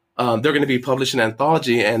guaranteed they're going to be published an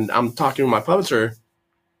anthology. And I'm talking with my publisher,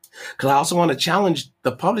 because I also want to challenge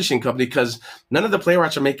the publishing company, because none of the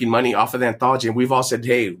playwrights are making money off of the anthology. And we've all said,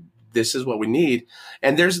 hey, this is what we need.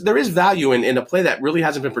 And there is value in a play that really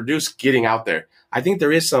hasn't been produced getting out there. I think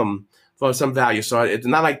there is some value. So it's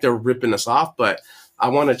not like they're ripping us off, but I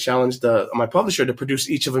want to challenge my publisher to produce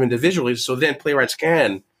each of them individually, so then playwrights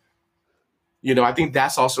can, I think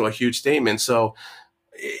that's also a huge statement. So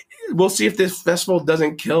we'll see if this festival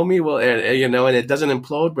doesn't kill me, and it doesn't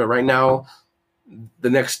implode. But right now, the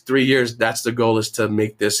next 3 years, that's the goal, is to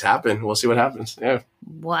make this happen. We'll see what happens. Yeah.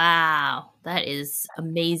 Wow. That is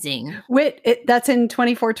amazing. Wait, that's in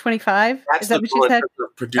 24, 25? That's is that what you said?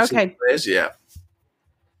 Producing plays, yeah.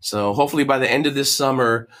 So hopefully by the end of this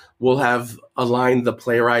summer, we'll have aligned the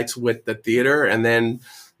playwrights with the theater, and then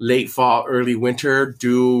late fall, early winter,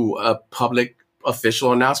 do a public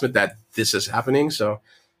official announcement that this is happening. So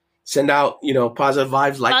send out, positive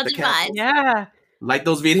vibes, like the Positive vibes. candles, Yeah. like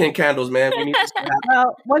those Virgen candles, man. We need to see that.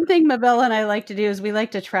 Well, one thing Mabel and I like to do is we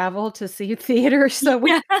like to travel to see theater. So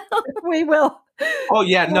we will. Oh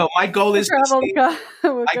yeah, no. My goal is travel.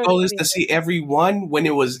 to see every one. When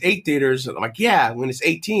it was 8 theaters, I'm like, yeah. When it's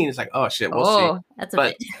 18, it's like, oh shit, we'll see. That's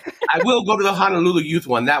but I will go to the Honolulu Youth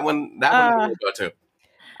one. That one I will go to.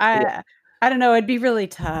 I don't know. It'd be really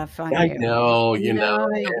tough on I you. know, you know.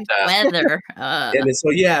 Weather. And so,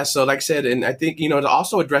 so like I said, and I think, it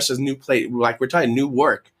also addresses new play, like we're talking new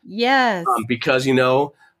work. Yes. Because,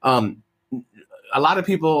 a lot of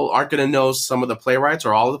people aren't going to know some of the playwrights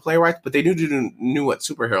or all of the playwrights, but they knew what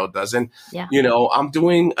Superhero does. And, I'm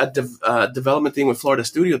doing a development thing with Florida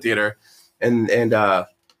Studio Theater, and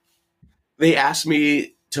they asked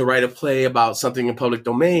me to write a play about something in public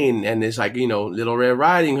domain. And it's like, Little Red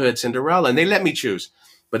Riding Hood, Cinderella, and they let me choose.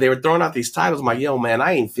 But they were throwing out these titles. I'm like, yo, man,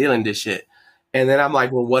 I ain't feeling this shit. And then I'm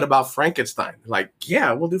like, well, what about Frankenstein? Like,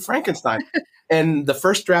 yeah, we'll do Frankenstein. And the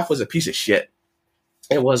first draft was a piece of shit.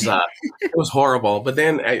 It was horrible. But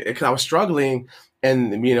then I was struggling,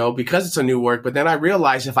 and because it's a new work. But then I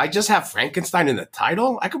realized if I just have Frankenstein in the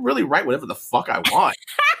title, I could really write whatever the fuck I want.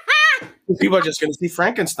 People are just going to see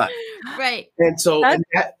Frankenstein, right? And so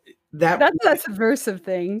that's a subversive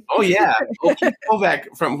thing. Oh yeah, Keith Kovac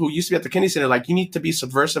who used to be at the Kennedy Center, like, you need to be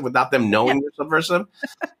subversive without them knowing you're subversive.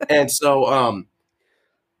 And so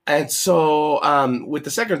with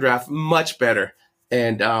the second draft, much better.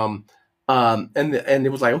 And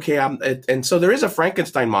it was like, okay, and so there is a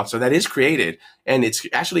Frankenstein monster that is created, and it's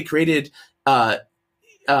actually created on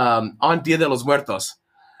Dia de los Muertos,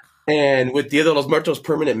 and with Dia de los Muertos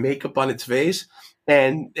permanent makeup on its face,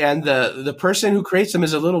 and the person who creates them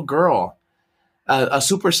is a little girl, a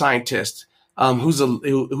super scientist, who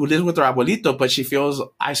lives with her abuelito, but she feels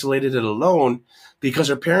isolated and alone because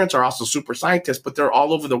her parents are also super scientists, but they're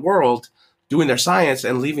all over the world doing their science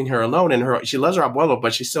and leaving her alone. And she loves her abuelo,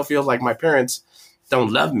 but she still feels like, my parents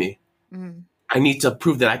don't love me. Mm. I need to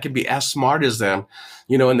prove that I can be as smart as them,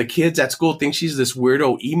 and the kids at school think she's this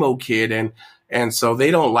weirdo emo kid. And so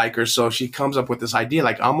they don't like her. So she comes up with this idea,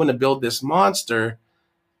 like, I'm going to build this monster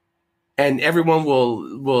and everyone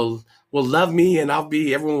will love me, and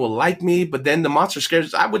everyone will like me. But then the monster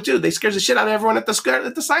I would too. They scares the shit out of everyone at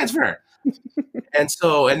the science fair. And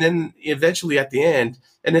then eventually at the end,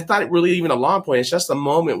 and it's not really even a long point, it's just a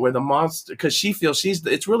moment where the monster, because she feels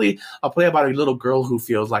it's really a play about a little girl who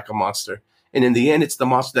feels like a monster. And in the end, it's the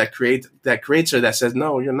monster that creates her that says,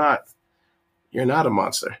 no, you're not a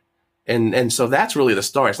monster. And so that's really the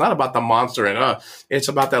story. It's not about the monster, and it's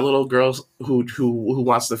about that little girl who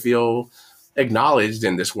wants to feel acknowledged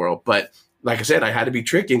in this world. But like I said, I had to be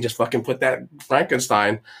tricky and just fucking put that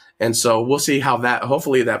Frankenstein. And so we'll see how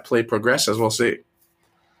hopefully that play progresses. We'll see.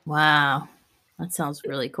 Wow. That sounds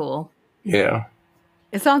really cool. Yeah.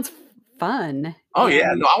 It sounds fun. Oh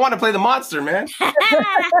yeah, no, I want to play the monster, man.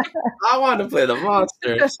 I want to play the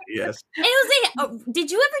monster. Yes. Hey, Jose,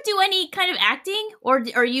 did you ever do any kind of acting, or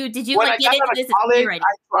did you when like get into this? College, I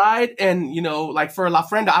tried, and like for La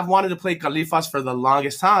Frenda, I've wanted to play Califas for the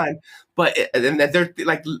longest time, but they're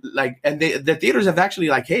the theaters have actually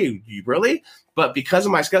like, hey, you really? But because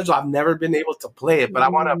of my schedule, I've never been able to play it. But I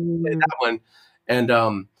want to play that one, and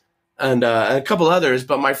a couple others.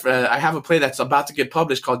 But I have a play that's about to get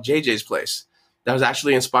published called JJ's Place. That was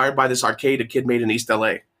actually inspired by this arcade a kid made in East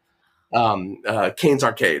LA, Kane's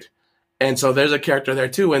Arcade. And so there's a character there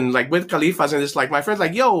too. And like with Califas, and it's like, my friend's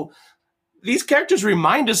like, yo, these characters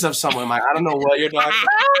remind us of someone. Like, I don't know what you're talking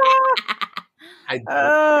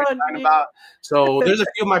about. So there's a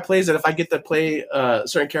few of my plays that if I get to play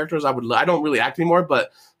certain characters, I don't really act anymore,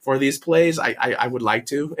 but for these plays, I would like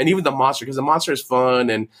to. And even the monster, because the monster is fun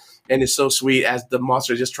and it's so sweet as the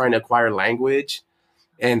monster is just trying to acquire language.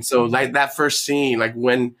 And so like that first scene, like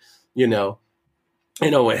when,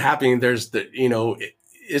 what happened, there's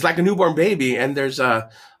it's like a newborn baby. And there's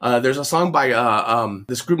a song by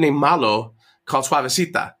this group named Malo called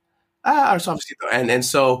Suavecita. Suavecito. And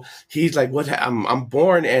so he's like, what, I'm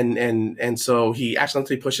born. And so he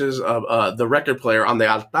accidentally pushes the record player on the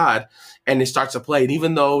altar, and it starts to play. And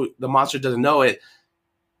even though the monster doesn't know it,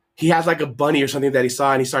 he has like a bunny or something that he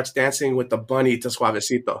saw, and he starts dancing with the bunny to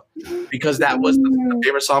Suavecito, because that was the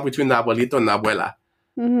favorite song between the abuelito and the abuela.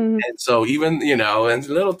 Mm-hmm. And so even, and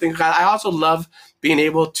little things, I also love being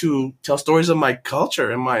able to tell stories of my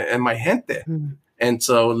culture and my gente. Mm-hmm. And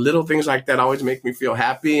so little things like that always make me feel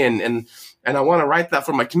happy. And I want to write that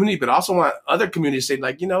for my community, but I also want other communities to say,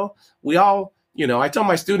 like, we all, I tell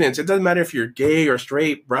my students, it doesn't matter if you're gay or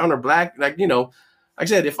straight, brown or black, like, Like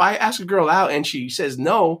I said, if I ask a girl out and she says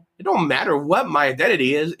no, it don't matter what my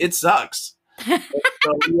identity is. It sucks.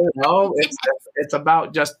 So, it's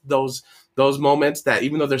about just those moments that,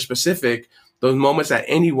 even though they're specific, those moments that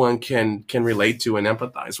anyone can relate to and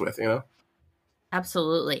empathize with.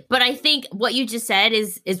 Absolutely. But I think what you just said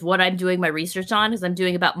is what I'm doing my research on, is I'm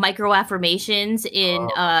doing about micro affirmations in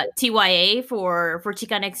TYA for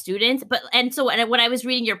Chicanx students. So when I was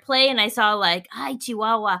reading your play and I saw like, "Hi,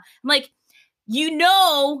 Chihuahua," I'm like, you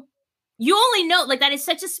only know, like, that is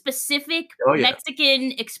such a specific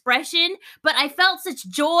Mexican expression, but I felt such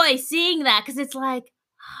joy seeing that, because it's like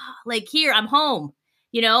here, I'm home,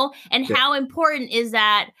 and how important is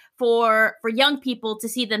that for young people to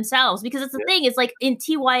see themselves? Because it's the thing, it's like in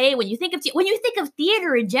TYA, when you think of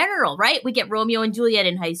theater in general, right? We get Romeo and Juliet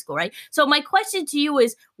in high school, right? So my question to you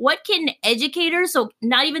is, what can educators, so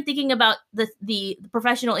not even thinking about the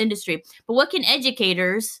professional industry, but what can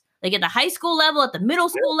educators, like at the high school level, at the middle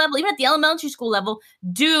school level, even at the elementary school level,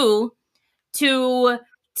 do to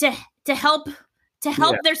help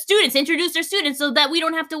their students, introduce their students, so that we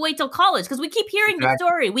don't have to wait till college? Because we keep hearing the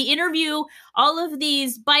story. We interview all of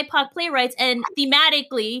these BIPOC playwrights, and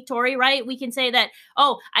thematically, Tori, right? We can say that,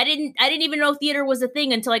 I didn't even know theater was a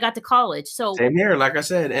thing until I got to college. So same here, like I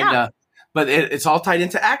said, and but it's all tied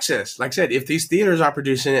into access. Like I said, if these theaters are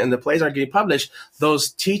producing it and the plays aren't getting published, those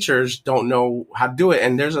teachers don't know how to do it.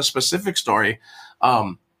 And there's a specific story.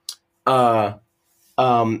 We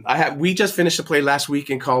just finished a play last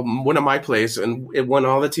weekend called, one of my plays, and it won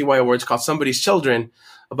all the TY awards, called Somebody's Children,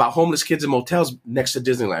 about homeless kids in motels next to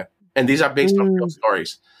Disneyland. And these are based on real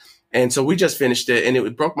stories. And so we just finished it, and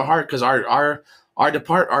it broke my heart, because our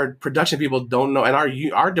production people don't know, and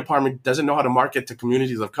our department doesn't know how to market to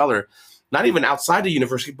communities of color, not even outside the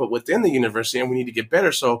university, but within the university. And we need to get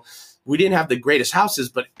better. So we didn't have the greatest houses,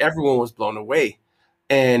 but everyone was blown away.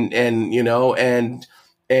 And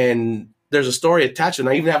there's a story attached, and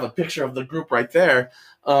I even have a picture of the group right there.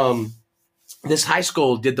 This high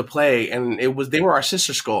school did the play, and they were our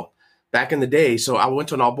sister school back in the day. So I went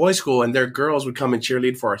to an all boys school, and their girls would come and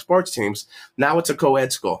cheerlead for our sports teams. Now it's a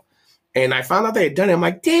co-ed school. And I found out they had done it. I'm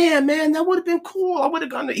like, damn, man, that would have been cool. I would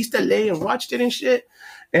have gone to East LA and watched it and shit.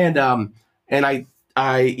 And I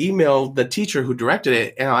emailed the teacher who directed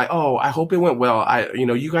it, and I hope it went well.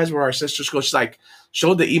 You guys were our sister school. She's like,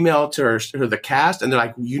 showed the email to her the cast, and they're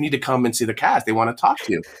like, you need to come and see the cast. They want to talk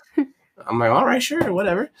to you. I'm like, all right, sure,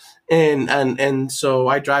 whatever. And so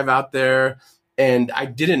I drive out there, and I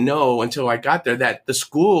didn't know until I got there that the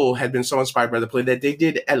school had been so inspired by the play that they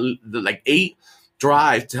did like 8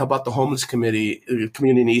 drives to help out the homeless community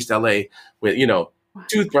in East LA with,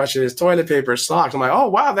 toothbrushes, toilet paper, socks. I'm like, oh,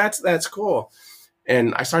 wow, that's cool.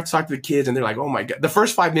 And I started to talk to the kids, and they're like, oh my God. The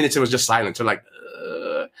first 5 minutes, it was just silence. They're like,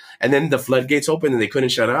 and then the floodgates opened, and they couldn't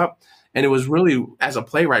shut up. And it was really, as a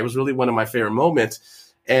playwright, it was really one of my favorite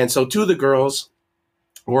moments. And so 2 of the girls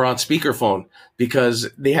were on speakerphone, because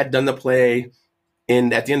they had done the play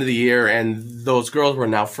at the end of the year, and those girls were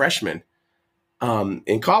now freshmen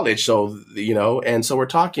in college. So, and so we're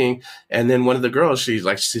talking, and then one of the girls, she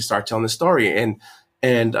started telling the story, and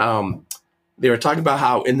they were talking about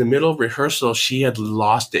how in the middle of rehearsal, she had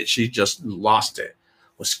lost it. She just lost it,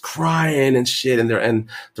 was crying and shit. And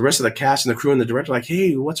the rest of the cast and the crew and the director, like,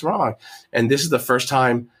 hey, what's wrong? And this is the first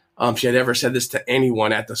time she had ever said this to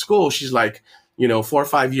anyone at the school. She's like, 4 or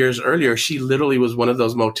 5 years earlier, she literally was one of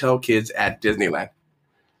those motel kids at Disneyland.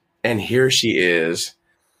 And here she is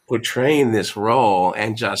portraying this role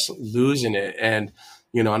and just losing it. And,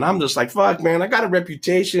 and I'm just like, fuck, man, I got a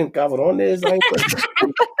reputation, cabrones.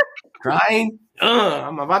 Crying,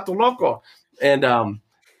 I'm a vato loco. And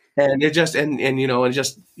it just,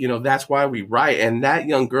 that's why we write. And that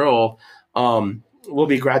young girl will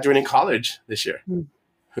be graduating college this year.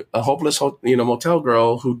 A hopeless, motel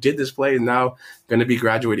girl who did this play is now going to be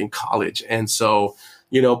graduating college. And so,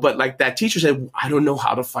 but like that teacher said, I don't know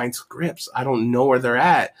how to find scripts. I don't know where they're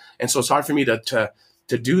at. And so it's hard for me to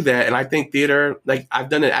do that. And I think theater, like I've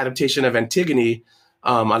done an adaptation of Antigone,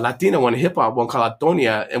 a Latina one, a hip hop one called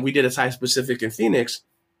Antonia, and we did a site specific in Phoenix.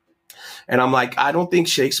 And I'm like, I don't think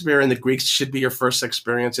Shakespeare and the Greeks should be your first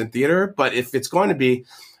experience in theater. But if it's going to be,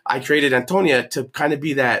 I created Antonia to kind of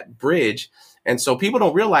be that bridge. And so people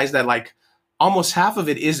don't realize that like almost half of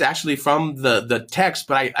it is actually from the text,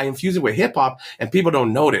 but I infuse it with hip hop, and people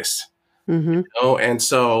don't notice. And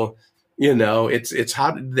so, it's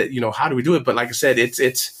how do we do it? But like I said,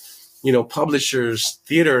 it's publishers,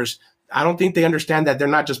 theaters, I don't think they understand that they're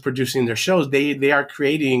not just producing their shows. They are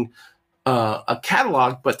creating a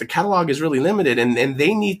catalog, but the catalog is really limited, and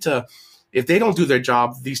they need to, if they don't do their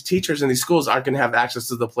job, these teachers in these schools aren't going to have access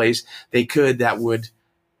to the plays they could that would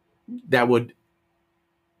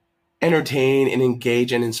entertain and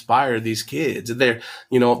engage and inspire these kids. They're,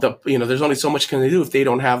 there's only so much can they do if they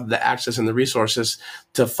don't have the access and the resources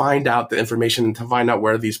to find out the information and to find out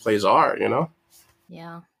where these plays are,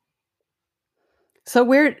 Yeah. So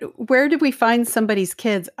where did we find somebody's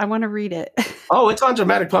kids? I want to read it. Oh, it's on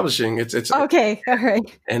Dramatic Publishing. It's okay. All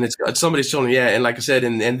right. And it's somebody's children. Yeah. And like I said,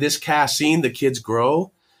 and this cast, seeing the kids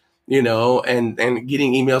grow, and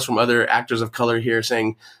getting emails from other actors of color here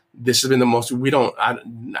saying, this has been the most, I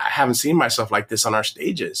haven't seen myself like this on our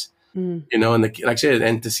stages, and like I said,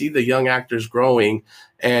 and to see the young actors growing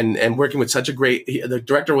and working with such a the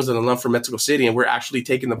director was an alum from Mexico City, and we're actually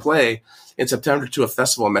taking the play in September to a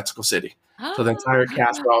festival in Mexico City. So the entire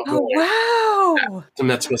cast were all going to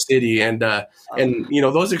Mexico City, and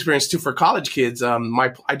those experiences too for college kids.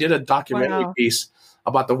 I did a documentary piece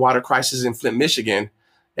about the water crisis in Flint, Michigan,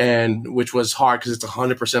 and which was hard because it's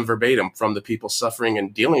 100% verbatim from the people suffering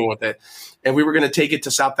and dealing with it. And we were going to take it to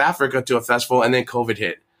South Africa to a festival, and then COVID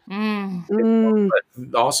hit.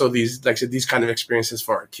 But also these, like I said, these kind of experiences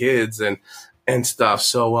for our kids and stuff.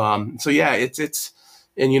 So yeah, it's.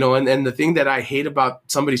 And the thing that I hate about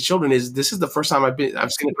somebody's children is this is the first time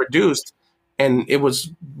I've seen it produced, and it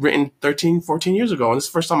was written 13, 14 years ago. And this is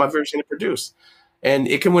the first time I've ever seen it produced. And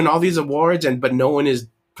it can win all these awards, but no one is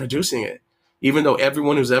producing it, even though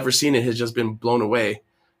everyone who's ever seen it has just been blown away,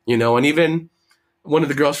 and even one of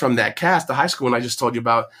the girls from that cast, the high school one I just told you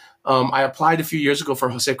about, I applied a few years ago for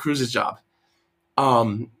Jose Cruz's job.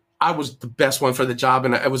 I was the best one for the job,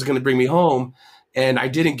 and it was going to bring me home. And I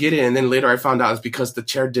didn't get it. And then later I found out it's because the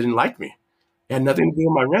chair didn't like me. It had nothing to do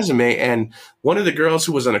with my resume. And one of the girls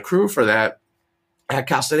who was on a crew for that at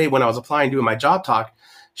Cal State, when I was applying, doing my job talk,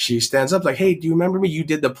 she stands up like, hey, do you remember me? You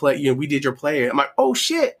did the play. We did your play. I'm like, oh,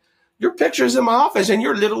 shit. Your picture's in my office and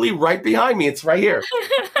you're literally right behind me. It's right here.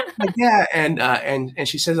 Like, yeah. And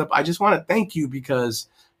she says, I just want to thank you because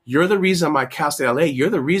you're the reason I'm at Cal State LA. You're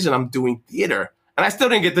the reason I'm doing theater. And I still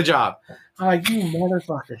didn't get the job. I'm like, you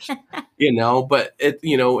motherfuckers, but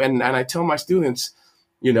and I tell my students,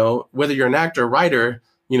 whether you're an actor or writer,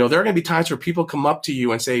 there are going to be times where people come up to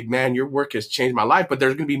you and say, man, your work has changed my life. But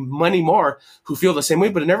there's going to be many more who feel the same way,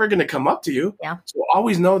 but they're never going to come up to you. Yeah. So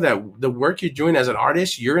always know that the work you're doing as an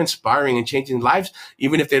artist, you're inspiring and changing lives,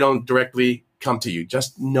 even if they don't directly come to you.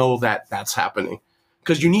 Just know that that's happening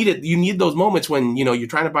because you need it. You need those moments when, you're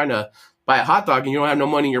trying to buy a hot dog and you don't have no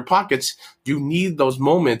money in your pockets. You need those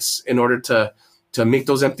moments in order to make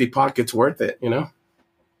those empty pockets worth it,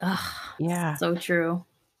 Yeah. So true.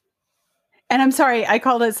 And I'm sorry, I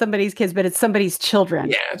called it somebody's kids, but it's somebody's children.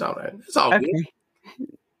 Yeah, it's all right. It's all good.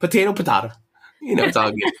 Potato. It's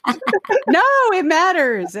all good. No, it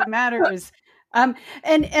matters. It matters. And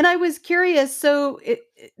I was curious. So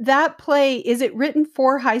that play, is it written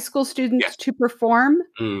for high school students to perform?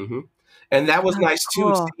 Mm-hmm. And that was nice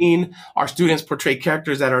too, seeing our students portray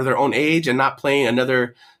characters that are their own age and not playing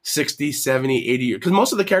another 60, 70, 80 years. Because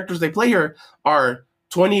most of the characters they play here are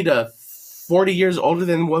 20 to 40 years older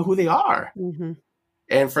than who they are. Mm-hmm.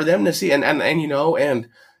 And for them to see, and I'm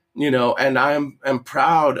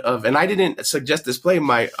proud of, and I didn't suggest this play.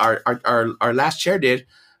 Our last chair did.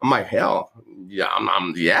 I'm like, hell, yeah,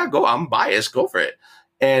 I'm biased, go for it.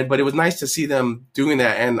 But it was nice to see them doing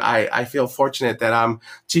that. And I feel fortunate that I'm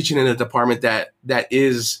teaching in a department that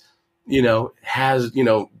is,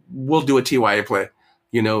 we'll do a TYA play.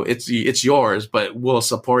 It's yours, but we'll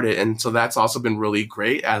support it. And so that's also been really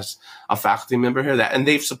great as a faculty member here and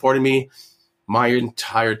they've supported me my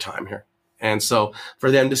entire time here. And so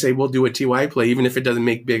for them to say, we'll do a TYA play, even if it doesn't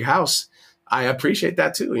make big house, I appreciate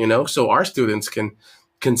that too, so our students can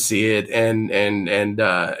see it. And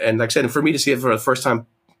like I said, and for me to see it for the first time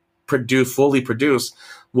fully produced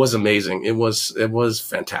was amazing. It was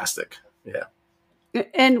fantastic. Yeah.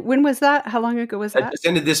 And when was that? How long ago was that? It just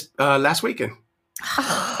ended this last weekend.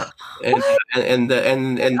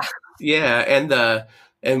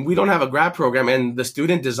 And we don't have a grad program, and the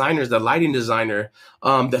student designers, the lighting designer,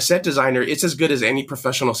 the set designer, it's as good as any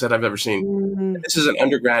professional set I've ever seen. Mm-hmm. This is an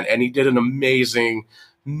undergrad, and he did an amazing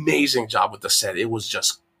job with the set. It was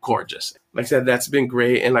just gorgeous. Like I said, that's been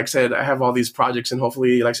great. And like I said, I have all these projects, and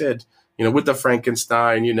hopefully, like I said, with the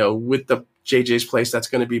Frankenstein, with the JJ's Place that's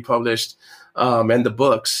going to be published, and the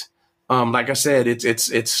books. Like I said,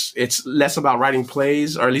 it's less about writing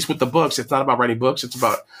plays, or at least with the books, it's not about writing books. It's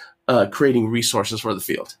about creating resources for the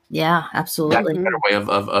field. Yeah, absolutely. That's a better way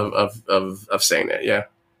of saying it. Yeah.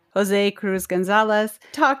 Jose Cruz Gonzalez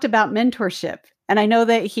talked about mentorship, and I know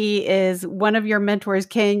that he is one of your mentors.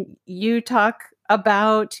 Can you talk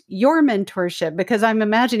about your mentorship? Because I'm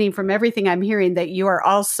imagining from everything I'm hearing that you are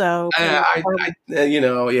also. I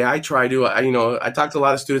try to. I talk to a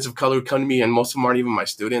lot of students of color who come to me, and most of them aren't even my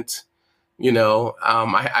students.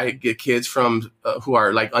 I get kids from who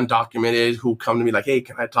are like undocumented who come to me like, hey,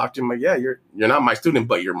 can I talk to you? I'm like, yeah, you're not my student,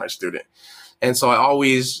 but you're my student. And so I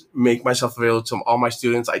always make myself available to all my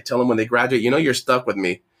students. I tell them when they graduate, you're stuck with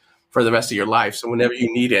me for the rest of your life. So whenever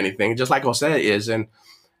you need anything, just like Jose is. And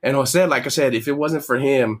Jose, like I said, if it wasn't for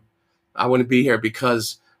him, I wouldn't be here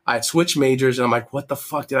because I had switched majors and I'm like, what the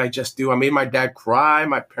fuck did I just do? I made my dad cry.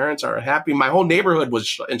 My parents are happy. My whole neighborhood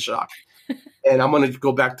was in shock. And I'm going to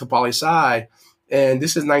go back to poli-sci. And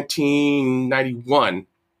this is 1991.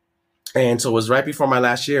 And so it was right before my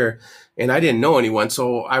last year. And I didn't know anyone.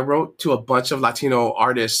 So I wrote to a bunch of Latino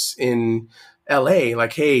artists in LA,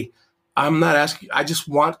 like, hey, I'm not asking, I just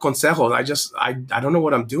want consejos. I don't know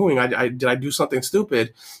what I'm doing. Did I do something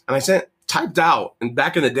stupid? And I typed out, and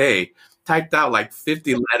back in the day, like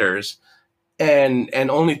 50 letters, and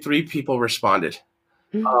only 3 people responded.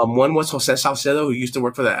 One was Jose Salcedo, who used to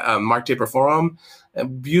work for the Mark Taper Forum.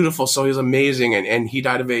 Beautiful. So he was amazing. And he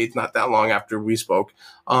died of AIDS not that long after we spoke.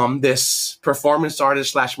 This performance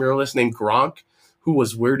artist / muralist named Gronk, who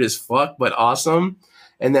was weird as fuck, but awesome.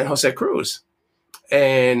 And then Jose Cruz.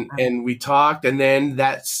 And we talked. And then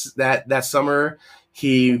that summer,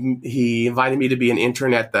 he invited me to be an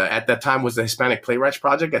intern at that time was the Hispanic Playwrights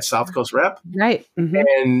Project at South Coast Rep. Right.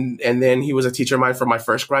 Mm-hmm. And then he was a teacher of mine for my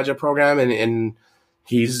first graduate program. And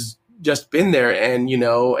he's just been there, and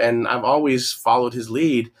and I've always followed his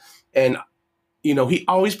lead, and he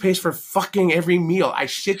always pays for fucking every meal. I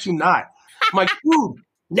shit you not. I'm like, dude,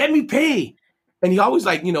 let me pay. And he always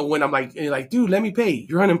like, when I'm like, dude, let me pay.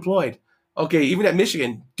 You're unemployed. Okay, even at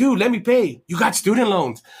Michigan, dude, let me pay. You got student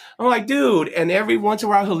loans. I'm like, dude, and every once in a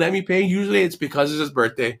while he'll let me pay. Usually it's because it's his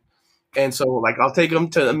birthday. And so like I'll take him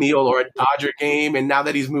to a meal or a Dodger game. And now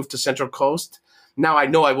that he's moved to Central Coast, now I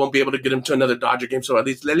know I won't be able to get him to another Dodger game. So at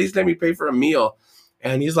least let me pay for a meal.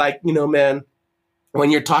 And he's like, man,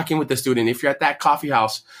 when you're talking with the student, if you're at that coffee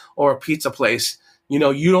house or a pizza place, you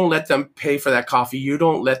don't let them pay for that coffee. You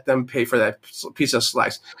don't let them pay for that pizza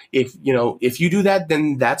slice. If you do that,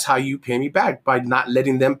 then that's how you pay me back, by not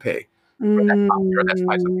letting them pay for that coffee or that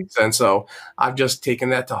slice of pizza. And so I've just taken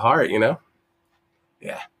that to heart,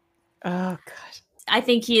 Yeah. Oh gosh. I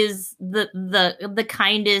think he is the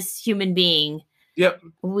kindest human being. Yep.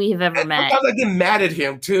 We have ever met. Sometimes I get mad at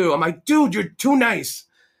him too. I'm like, dude, you're too nice.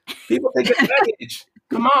 People take advantage.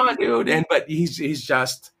 Come on, dude. But he's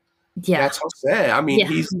just, that's Jose. I mean,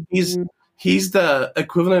 he's the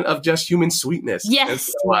equivalent of just human sweetness.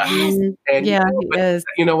 Yes. And he is.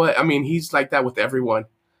 You know what? I mean, he's like that with everyone.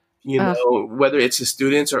 Whether it's his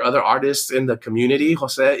students or other artists in the community,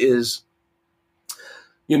 Jose is,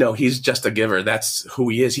 he's just a giver. That's who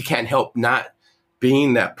he is. He can't help not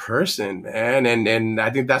being that person, man. And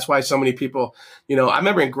I think that's why so many people, I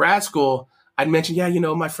remember in grad school, I'd mention,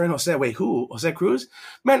 my friend Jose. Wait, who? Jose Cruz?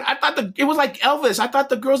 Man, I thought it was like Elvis. I thought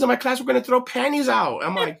the girls in my class were going to throw panties out.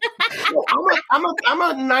 I'm like, I'm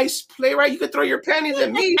a nice playwright. You could throw your panties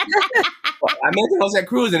at me. I mentioned Jose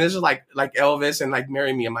Cruz, and this is like Elvis and like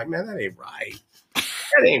Marry Me. I'm like, man, that ain't right.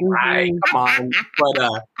 That ain't right. Come on.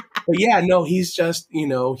 But yeah, no, he's just,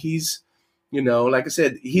 he's, like I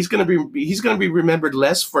said, he's gonna be remembered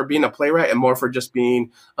less for being a playwright and more for just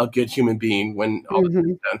being a good human being when all is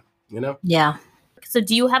done. Yeah. So,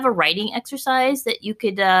 do you have a writing exercise that you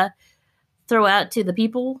could throw out to the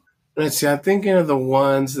people? Let's see. I'm thinking of the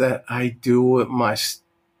ones that I do with my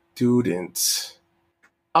students.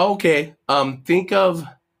 Okay. Think of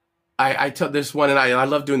I tell this one, and I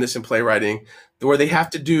love doing this in playwriting, where they have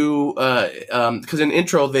to do because in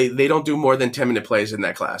intro they don't do more than 10-minute plays in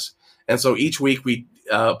that class. And so each week we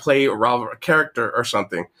play a character or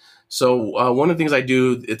something. So one of the things I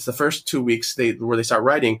do, it's the first 2 weeks where they start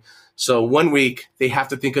writing. So 1 week they have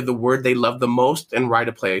to think of the word they love the most and write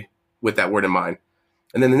a play with that word in mind.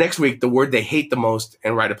 And then the next week, the word they hate the most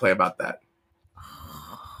and write a play about that.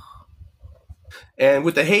 And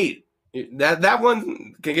with the hate, that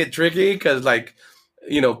one can get tricky because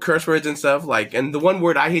curse words and stuff. And the one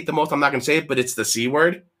word I hate the most, I'm not going to say it, but it's the C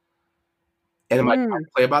word. And I might write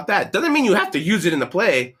a play about that. Doesn't mean you have to use it in the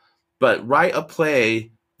play, but write a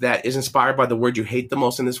play that is inspired by the word you hate the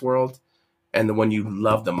most in this world and the one you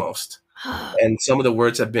love the most. And some of the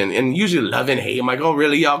words have been, and usually love and hate. I'm like, oh,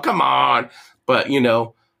 really, y'all? Come on. But, a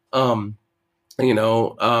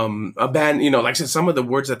band, like I said, some of the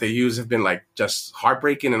words that they use have been just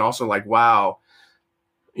heartbreaking and also wow,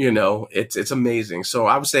 it's amazing. So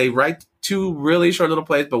I would say write 2 really short little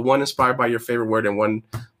plays, but one inspired by your favorite word and one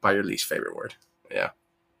by your least favorite word. Yeah.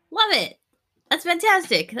 Love it. That's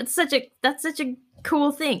fantastic. That's such a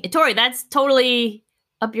cool thing. Tori, that's totally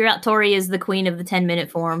Up your out. Tori is the queen of the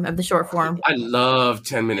 10-minute form, of the short form. I love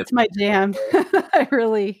 10 minutes. It's my jam. I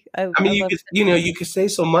mean, love you could say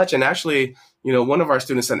so much. And actually, one of our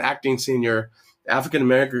students, an acting senior,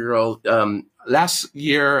 African-American girl, last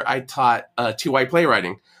year I taught TY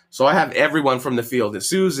playwriting. So I have everyone from the field, and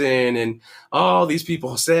Susan and all these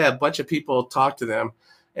people, say a bunch of people, talk to them.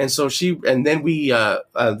 And so then we,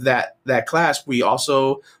 that class, we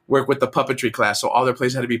also work with the puppetry class. So all their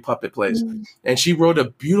plays had to be puppet plays. Mm-hmm. And she wrote a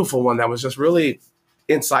beautiful one that was just really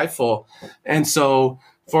insightful. And so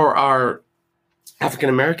for our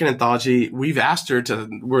African-American anthology, we've asked her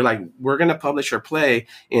we're going to publish her play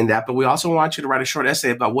in that, but we also want you to write a short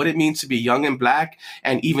essay about what it means to be young and Black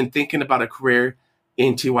and even thinking about a career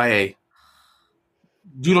in TYA.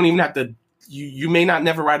 You don't even have to, you may not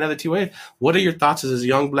never write other TYA. What are your thoughts as a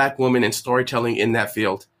young Black woman in storytelling in that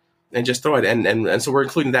field? And just throw it. And so we're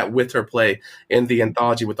including that with her play in the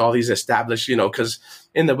anthology with all these established, because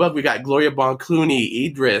in the book we got Gloria Bond Clooney,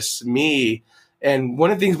 Idris, me. And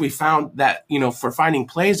one of the things we found that, for finding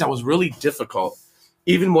plays that was really difficult,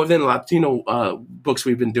 even more than Latino books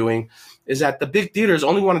we've been doing, is that the big theaters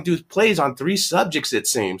only want to do plays on 3 subjects, it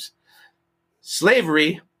seems: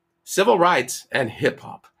 slavery, civil rights, and hip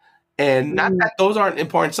hop. And not that those aren't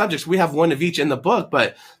important subjects. We have one of each in the book,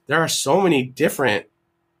 but there are so many different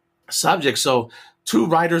subjects. So 2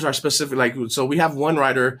 writers are specific. So we have one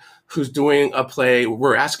writer who's doing a play.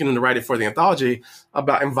 We're asking him to write it for the anthology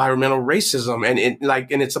about environmental racism. And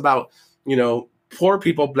it's about, poor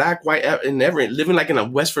people, Black, white, and everything, living in a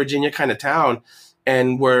West Virginia kind of town,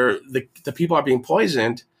 and where the people are being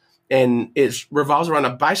poisoned. And it revolves around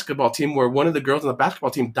a basketball team where one of the girls on the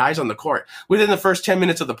basketball team dies on the court within the first 10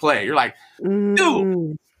 minutes of the play. You're like,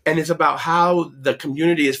 dude. And it's about how the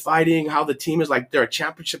community is fighting, how the team is they're a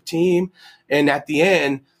championship team. And at the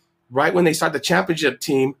end, right when they start the championship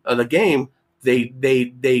team of the game, they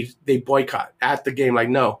boycott at the game.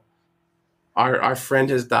 No, our friend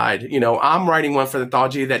has died. I'm writing one for the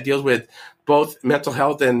anthology that deals with both mental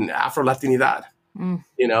health and Afro-Latinidad.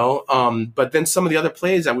 But then some of the other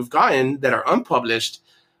plays that we've gotten that are unpublished,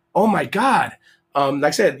 oh my God. Like I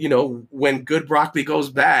said, When Good Broccoli Goes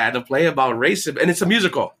Bad, a play about racism, and it's a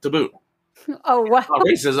musical to boot. Oh, wow. About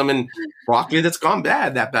racism and broccoli that's gone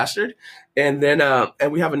bad, that bastard. And then,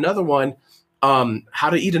 and we have another one, How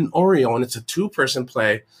to Eat an Oreo, and it's a 2-person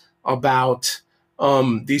play about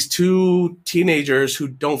these 2 teenagers who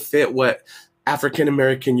don't fit what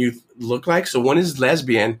African-American youth look like. So one is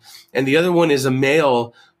lesbian, and the other one is a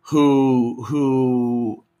male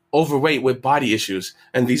who overweight with body issues.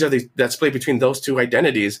 And these are that split between those 2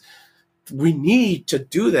 identities. We need to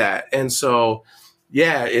do that. And so,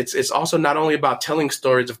 yeah, it's also not only about telling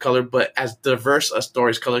stories of color, but as diverse a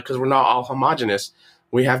stories of color, because we're not all homogenous.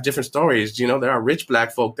 We have different stories. There are rich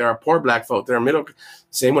Black folk, there are poor Black folk, there are middle,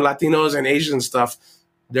 same with Latinos and Asian stuff.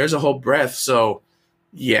 There's a whole breadth. So,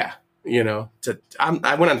 yeah, I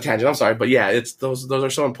went on a tangent. I'm sorry, but yeah, those are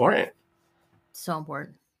so important. So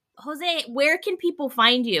important. Jose, where can people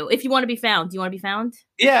find you if you want to be found? Do you want to be found?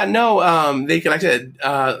 Yeah, no, they can, like I said,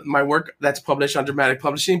 my work that's published on Dramatic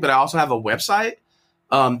Publishing, but I also have a website,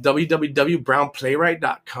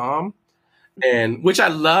 www.brownplaywright.com, and which I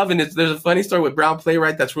love. And there's a funny story with Brown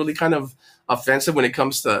Playwright that's really kind of offensive when it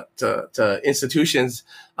comes to institutions.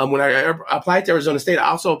 When I applied to Arizona State, I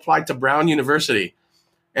also applied to Brown University.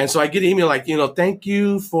 And so I get an email thank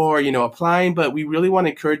you for, applying, but we really want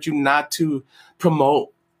to encourage you not to promote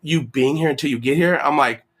you being here until you get here. I'm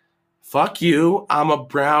like, fuck you. I'm a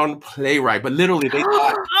Brown playwright. But literally they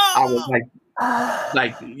thought I was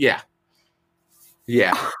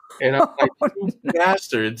yeah. And I'm like, you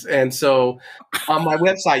bastards. And so on my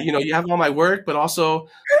website, you have all my work, but also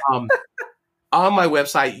on my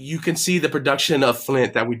website, you can see the production of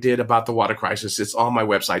Flint that we did about the water crisis. It's on my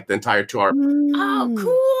website, the entire 2-hour. Oh,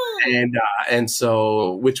 cool. And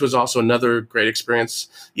so, which was also another great experience,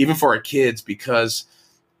 even for our kids, because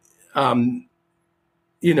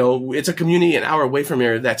it's a community an hour away from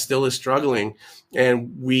here that still is struggling.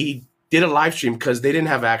 And we did a live stream because they didn't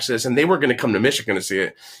have access and they were going to come to Michigan to see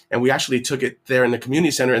it. And we actually took it there in the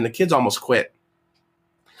community center, and the kids almost quit.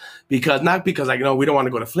 Not because we don't want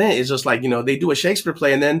to go to Flint. It's just they do a Shakespeare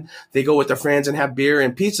play and then they go with their friends and have beer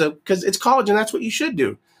and pizza because it's college and that's what you should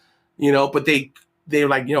do, but they're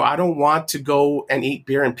like, I don't want to go and eat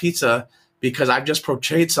beer and pizza because I've just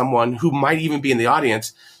portrayed someone who might even be in the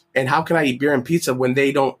audience. And how can I eat beer and pizza when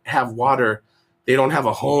they don't have water? They don't have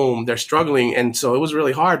a home. They're struggling. And so it was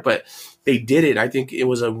really hard, but they did it. I think it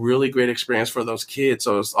was a really great experience for those kids.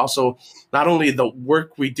 So it's also not only the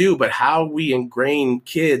work we do, but how we ingrain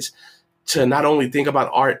kids to not only think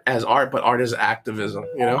about art as art, but art as activism,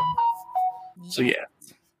 So, yeah.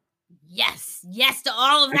 Yes. Yes to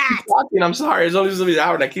all of that. Talking, I'm sorry. It's only somebody's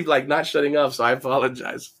hour and I keep like not shutting up, so I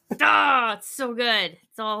apologize. Oh, it's so good.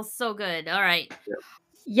 It's all so good. All right.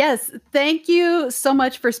 Yes, thank you so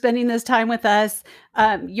much for spending this time with us.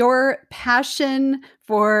 Your passion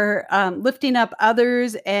for lifting up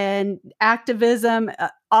others and activism,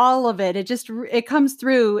 all of it, it comes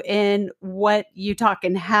through in what you talk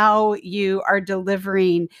and how you are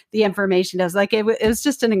delivering the information to us. Like it was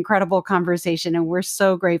just an incredible conversation, and we're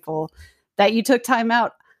so grateful that you took time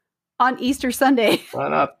out on Easter Sunday. Why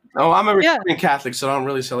not? Oh, I'm a recovering Catholic, so I don't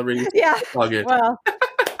really celebrate Easter. Yeah, it's all good. Well.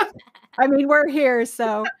 I mean, we're here,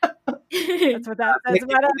 so that's what that says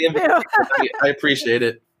about us too. I appreciate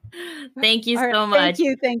it. Thank you so much.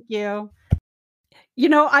 Thank you. You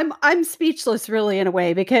know, I'm speechless, really, in a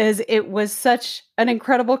way, because it was such an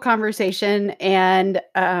incredible conversation, and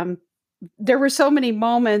there were so many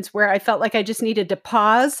moments where I felt like I just needed to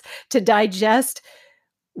pause to digest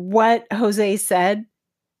what Jose said,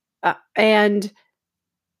 and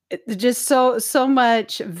just so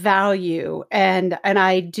much value, and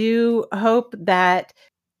I do hope that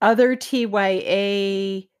other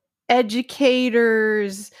TYA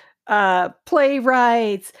educators,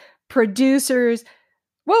 playwrights, producers,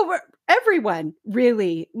 everyone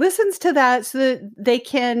really listens to that so that they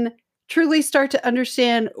can truly start to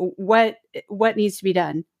understand what needs to be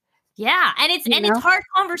done. Yeah, and it's hard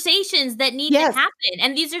conversations that need to happen.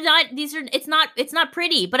 And it's not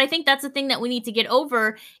pretty, but I think that's the thing that we need to get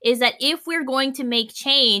over is that if we're going to make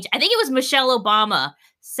change, I think it was Michelle Obama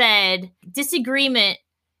said disagreement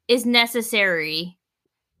is necessary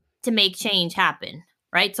to make change happen,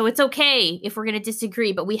 right? So it's okay if we're going to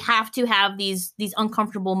disagree, but we have to have these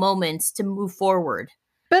uncomfortable moments to move forward.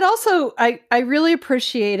 But also I really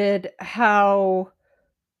appreciated how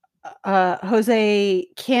Jose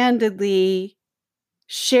candidly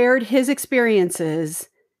shared his experiences,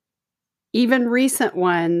 even recent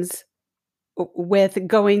ones, with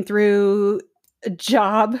going through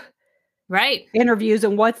job interviews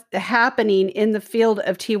and what's happening in the field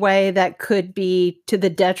of TYA that could be to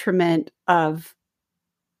the detriment of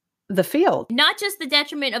the field. Not just the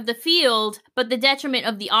detriment of the field, but the detriment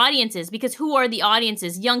of the audiences, because who are the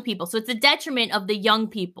audiences? Young people. So it's the detriment of the young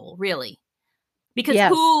people, really. Because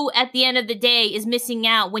who, at the end of the day, is missing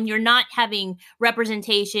out when you're not having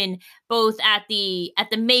representation, both at the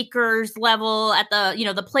makers level, at the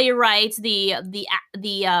the playwrights,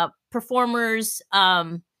 the performers,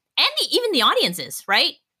 and even the audiences,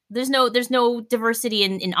 right? There's no diversity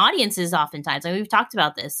in audiences oftentimes. I mean, we've talked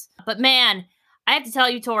about this, but man, I have to tell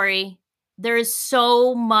you, Tori, there is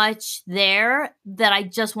so much there that I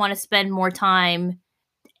just want to spend more time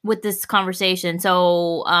with this conversation.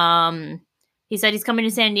 So, he said he's coming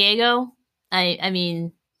to San Diego. I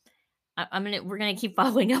mean, we're gonna keep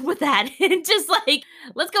following up with that. Just like,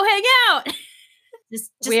 let's go hang out.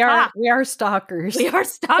 just we are stalkers. We are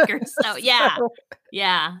stalkers. So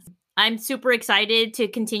yeah. I'm super excited to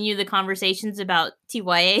continue the conversations about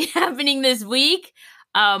TYA happening this week.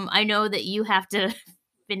 I know that you have to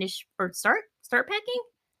finish or start packing.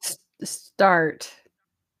 Start.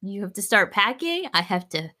 You have to start packing. I have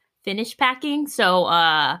to finish packing. So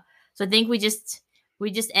I think we just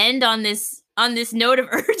end on this note of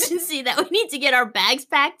urgency that we need to get our bags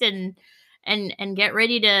packed and get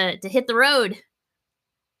ready to hit the road.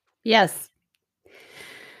 Yes.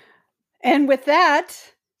 And with that,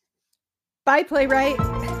 bye, Playwright.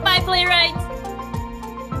 Bye, Playwright.